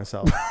was by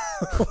myself.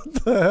 What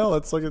the hell?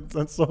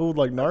 That's so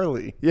like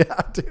gnarly. Yeah,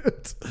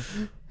 dude.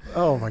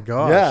 Oh my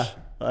gosh. Yeah.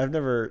 I've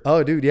never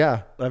Oh, dude,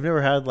 yeah.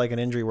 had like an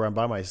injury where I'm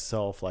by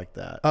myself like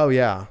that. Oh,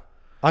 yeah.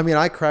 I mean,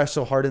 I crashed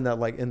so hard in that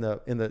like in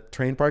the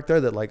train park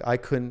there that like I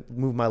couldn't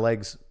move my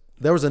legs.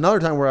 There was another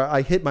time where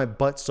I hit my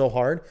butt so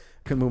hard,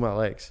 couldn't move my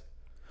legs.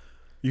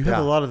 You have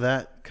Yeah. a lot of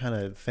that kind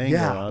of thing.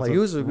 Yeah, going on. It's like a it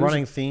was a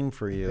running theme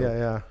for you.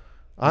 Yeah,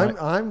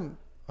 yeah.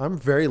 I'm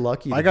very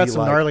lucky. To I got be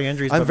some like, gnarly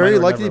injuries, I'm but very mine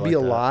were lucky to never be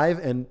like that. alive,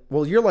 and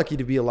well, you're lucky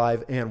to be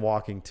alive and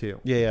walking too.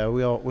 Yeah.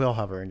 We all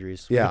have our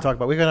injuries. Yeah.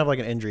 We can have like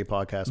an injury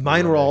podcast.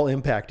 Mine were one day. all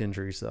impact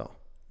injuries though.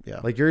 Yeah.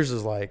 Like yours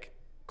is like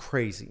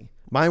crazy.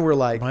 Mine were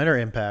like mine are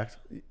impact.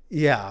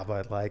 yeah,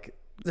 but like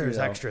there's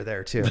You know. extra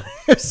there too.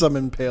 Some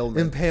impalement.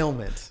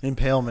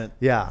 Impalement.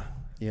 Yeah.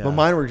 Yeah. But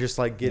mine were just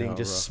like getting Yeah,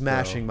 just rough,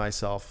 smashing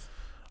myself.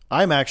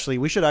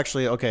 We should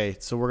actually, okay,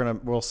 so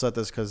we'll set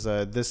this because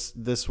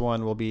this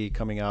one will be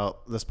coming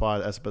out, this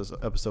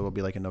episode will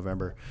be like in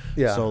November.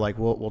 Yeah. So like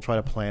we'll try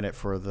to plan it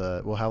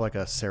we'll have like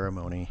a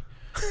ceremony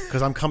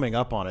because I'm coming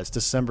up on it. It's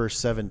December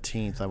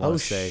 17th, I want Oh to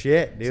say.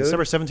 shit, dude.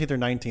 December 17th or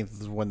 19th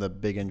is when the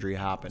big injury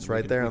happened. It's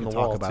right there on the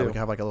wall, about too. it. We can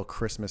have like a little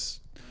Christmas.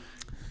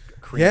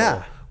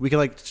 Yeah. We can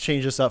like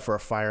change this up for a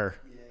fire.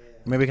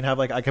 Maybe we can have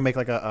like, I can make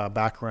like a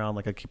background,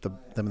 like I keep them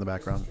in the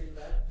background.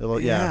 A little,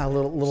 Yeah,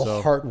 little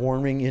So-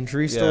 heartwarming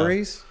injury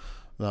stories.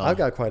 No. I've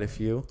got quite a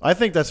few. I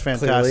think that's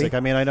fantastic. Clearly. I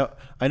mean,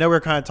 I know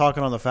we're kind of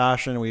talking on the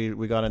fashion.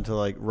 We got into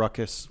like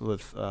ruckus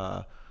with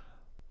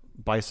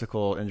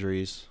bicycle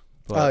injuries.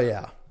 But, Oh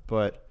yeah.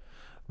 But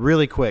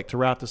really quick to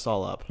wrap this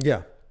all up.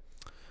 Yeah.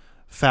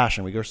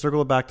 Fashion. We go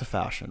circle it back to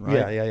fashion,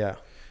 right? Yeah.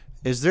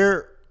 Is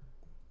there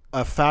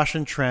a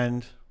fashion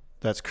trend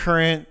that's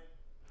current,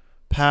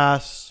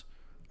 past,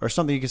 or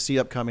something you can see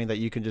upcoming that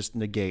you can just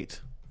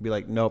negate? Be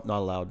like, nope, not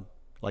allowed.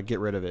 Like, get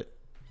rid of it.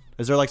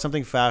 Is there like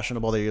something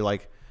fashionable that you're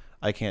like,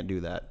 I can't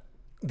do that?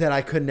 That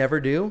I could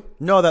never do?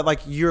 No, that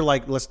like you're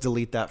like, let's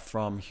delete that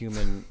from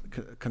human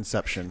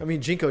conception. I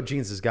mean, Jinko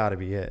jeans has got to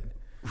be it.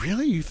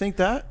 Really? You think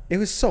that? It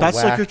was so That's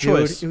whack, like your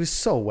choice. dude. It was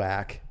so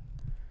whack.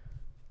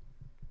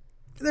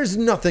 There's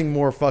nothing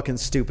more fucking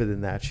stupid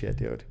than that shit,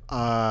 dude.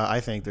 I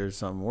think there's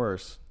something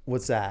worse.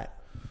 What's that?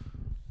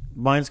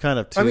 Mine's kind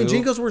of too. I mean,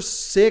 Jinkos were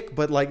sick,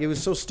 but like it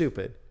was so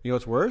stupid. You know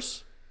what's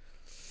worse?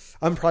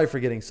 I'm probably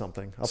forgetting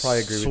something. I'll probably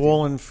agree with you.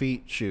 Swollen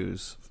feet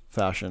shoes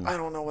fashion. I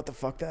don't know what the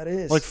fuck that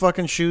is. Like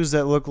fucking shoes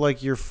that look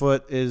like your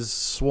foot is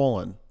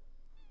swollen.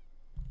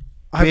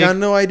 I've got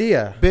no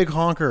idea. Big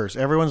honkers.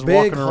 Everyone's Big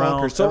walking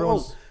around. honkers.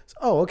 So,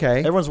 okay.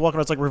 Everyone's walking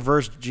around. It's like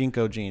reverse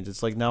Jinko jeans.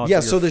 It's like now it's Yeah,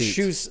 your so the feet.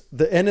 shoes,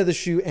 the end of the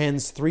shoe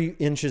ends 3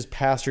 inches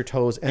past your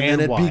toes, and then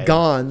it'd be wide.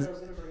 gone. I was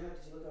going to bring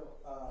up, did you look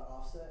up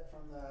Offset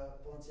from the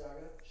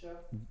Balenciaga show?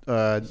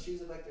 The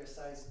shoes are like their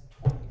size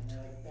 20 and they're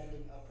like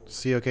bending upwards.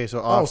 See, okay, so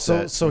Oh,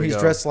 Offset. so Here we he's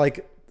go. dressed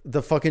like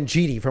the fucking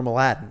genie from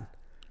Aladdin.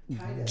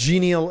 Kinda.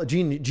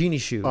 Genie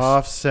shoes.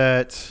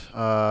 Offset,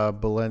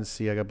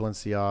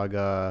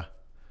 Balenciaga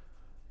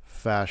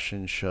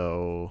fashion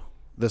show.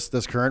 This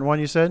current one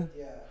you said?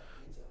 Yeah. I think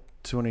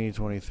so.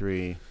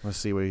 2023. Let's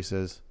see what he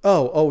says.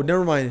 Oh,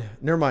 never mind.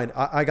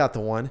 I got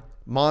the one.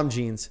 Mom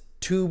jeans,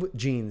 tube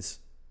jeans.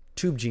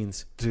 Tube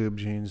jeans.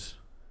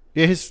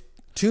 Yeah, his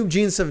Tube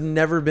jeans have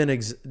never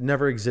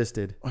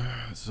existed.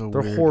 so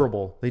They're weird.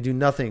 horrible. They do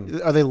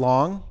nothing. Are they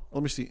long?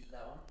 Let me see.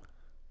 That one?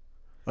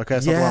 Okay,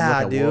 that's not what I'm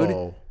Yeah, looking at. dude.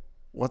 Whoa.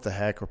 What the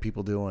heck are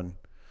people doing?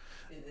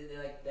 They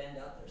like bend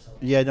up or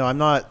something. Yeah, no, I'm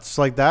not. It's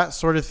like that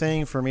sort of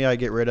thing for me, I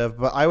get rid of.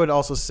 But I would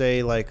also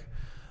say, like,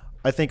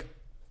 I think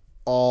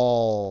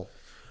all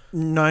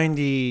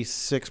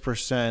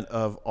 96%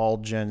 of all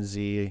Gen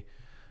Z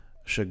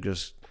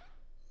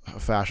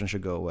fashion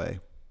should go away.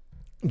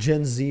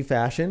 Gen Z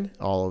fashion?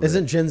 All of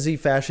Isn't it. Gen Z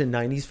fashion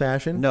 90s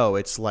fashion? No,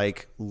 it's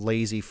like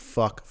lazy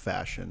fuck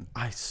fashion.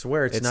 I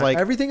swear it's It's not. like-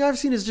 Everything I've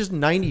seen is just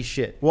 90s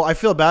shit. Well, I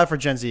feel bad for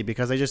Gen Z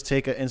because they just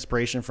take an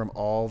inspiration from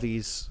all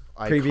these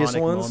Previous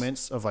iconic ones?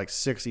 moments of like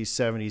 60s,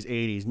 70s,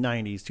 80s,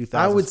 90s, 2000s.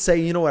 I would say,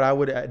 you know what? I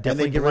would and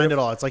definitely they get blend rid it of.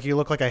 all. It's like you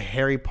look like a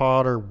Harry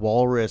Potter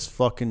walrus,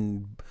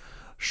 fucking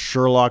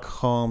Sherlock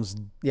Holmes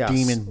Yeah,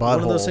 demon butthole.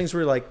 one of those things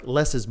where like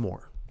less is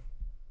more.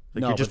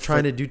 Like No, you're just but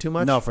trying to do too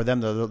much. No, for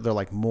them they're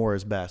like more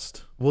is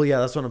best. Well, yeah,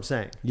 that's what I'm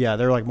saying. Yeah,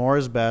 they're like more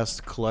is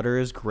best. Clutter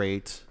is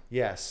great,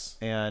 Yes.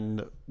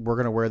 and we're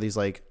gonna wear these.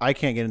 Like I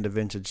can't get into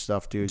vintage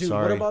stuff, dude. Dude,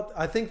 Sorry. what about?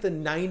 I think the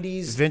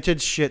 90s.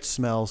 vintage shit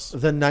smells.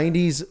 The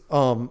 90s.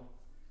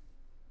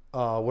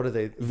 What are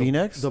they?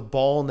 V-necks? The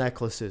ball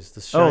necklaces.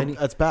 The shiny. Oh,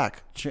 that's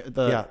back.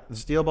 The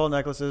steel ball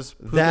necklaces.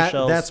 Puka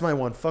shells. That's my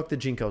one. Fuck the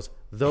Jinkos.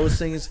 Those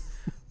things.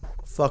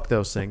 Fuck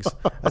those things.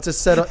 That's a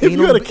set of If you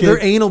had anal. a kid-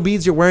 They're anal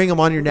beads. You're wearing them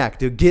on your neck,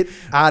 dude. Get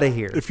out of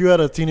here. If you had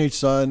a teenage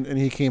son and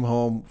he came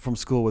home from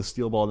school with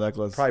steel ball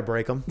necklace, Probably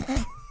break them.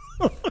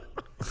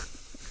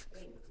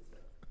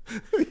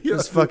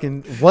 Just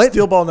fucking what?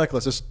 steel ball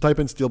necklace. Just type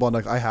in steel ball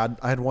necklace. I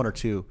had one or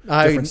two.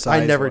 I different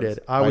size never ones. did.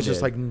 I was just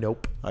did. like,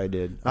 nope, I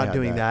did. I not had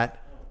doing that.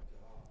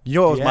 You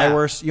know what was my Yeah.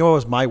 worst? You know what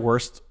was my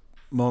worst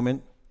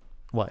moment?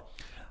 What?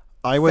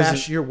 I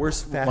was Your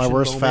worst fashion. my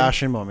worst moment?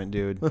 fashion moment,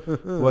 dude,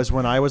 was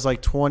when I was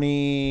like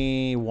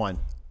 21.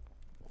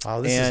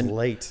 Wow, this And is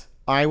late.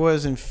 I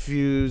was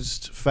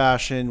infused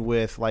fashion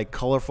with like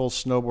colorful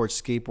snowboard,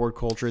 skateboard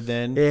culture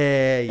then.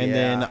 Yeah, And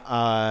then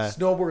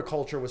snowboard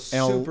culture was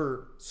and-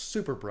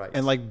 super bright.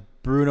 and like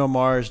Bruno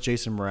Mars,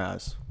 Jason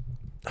Mraz.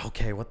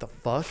 okay, what the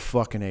fuck?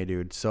 Fucking A,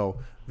 dude. So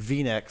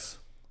V-necks,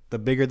 the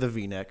bigger the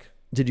V-neck.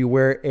 Did you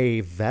wear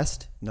a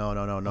vest? No.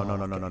 No,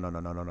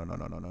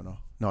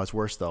 it's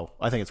worse though.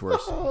 I think it's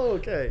worse. Oh,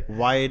 okay.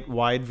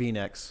 Wide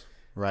V-necks,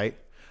 right?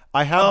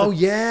 I have Oh,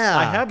 yeah.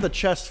 I have the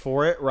chest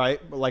for it, right?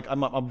 But like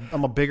I'm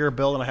a bigger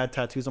build and I had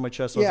tattoos on my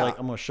chest, so I Yeah. was like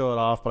I'm gonna show it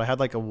off. But I had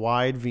like a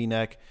wide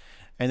V-neck,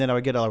 and then I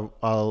would get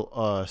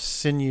a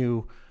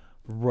sinew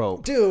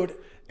rope, Dude.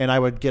 and I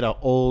would get an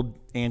old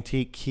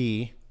antique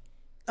key.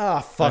 Ah,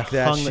 fuck I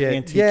that hung the shit.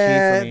 antique key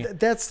Yeah, for me.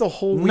 that's the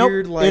whole Nope,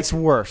 weird like. it's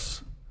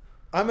worse.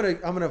 I'm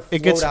gonna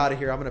float gets- out of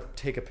here. I'm gonna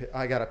take a.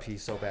 I gotta pee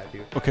so bad,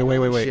 dude. Okay,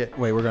 wait. Shit.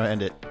 We're gonna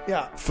end it.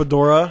 Yeah.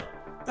 Fedora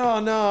Oh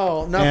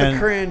no, not and the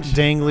cringe.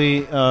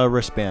 dangly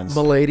wristbands.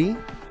 Milady.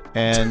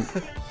 And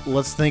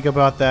let's think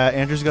about that.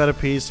 Andrew's got a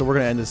piece, so we're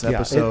gonna end this Yeah,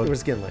 episode. it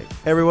was getting late.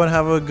 Everyone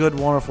have a good,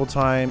 wonderful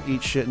time.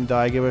 Eat shit and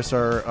die. Give us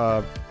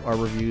our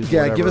reviews.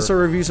 Yeah, whatever. give us our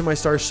reviews of my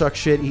stars. Suck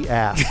shit, eat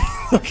ass.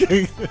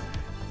 Okay.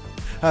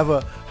 have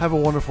a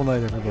wonderful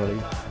night, everybody.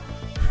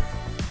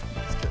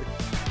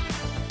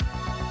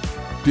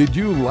 Did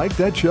you like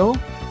that show?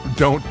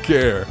 Don't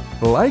care.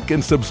 Like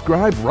and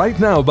subscribe right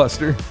now,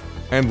 Buster.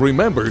 And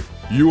remember,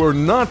 you are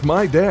not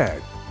my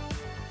dad.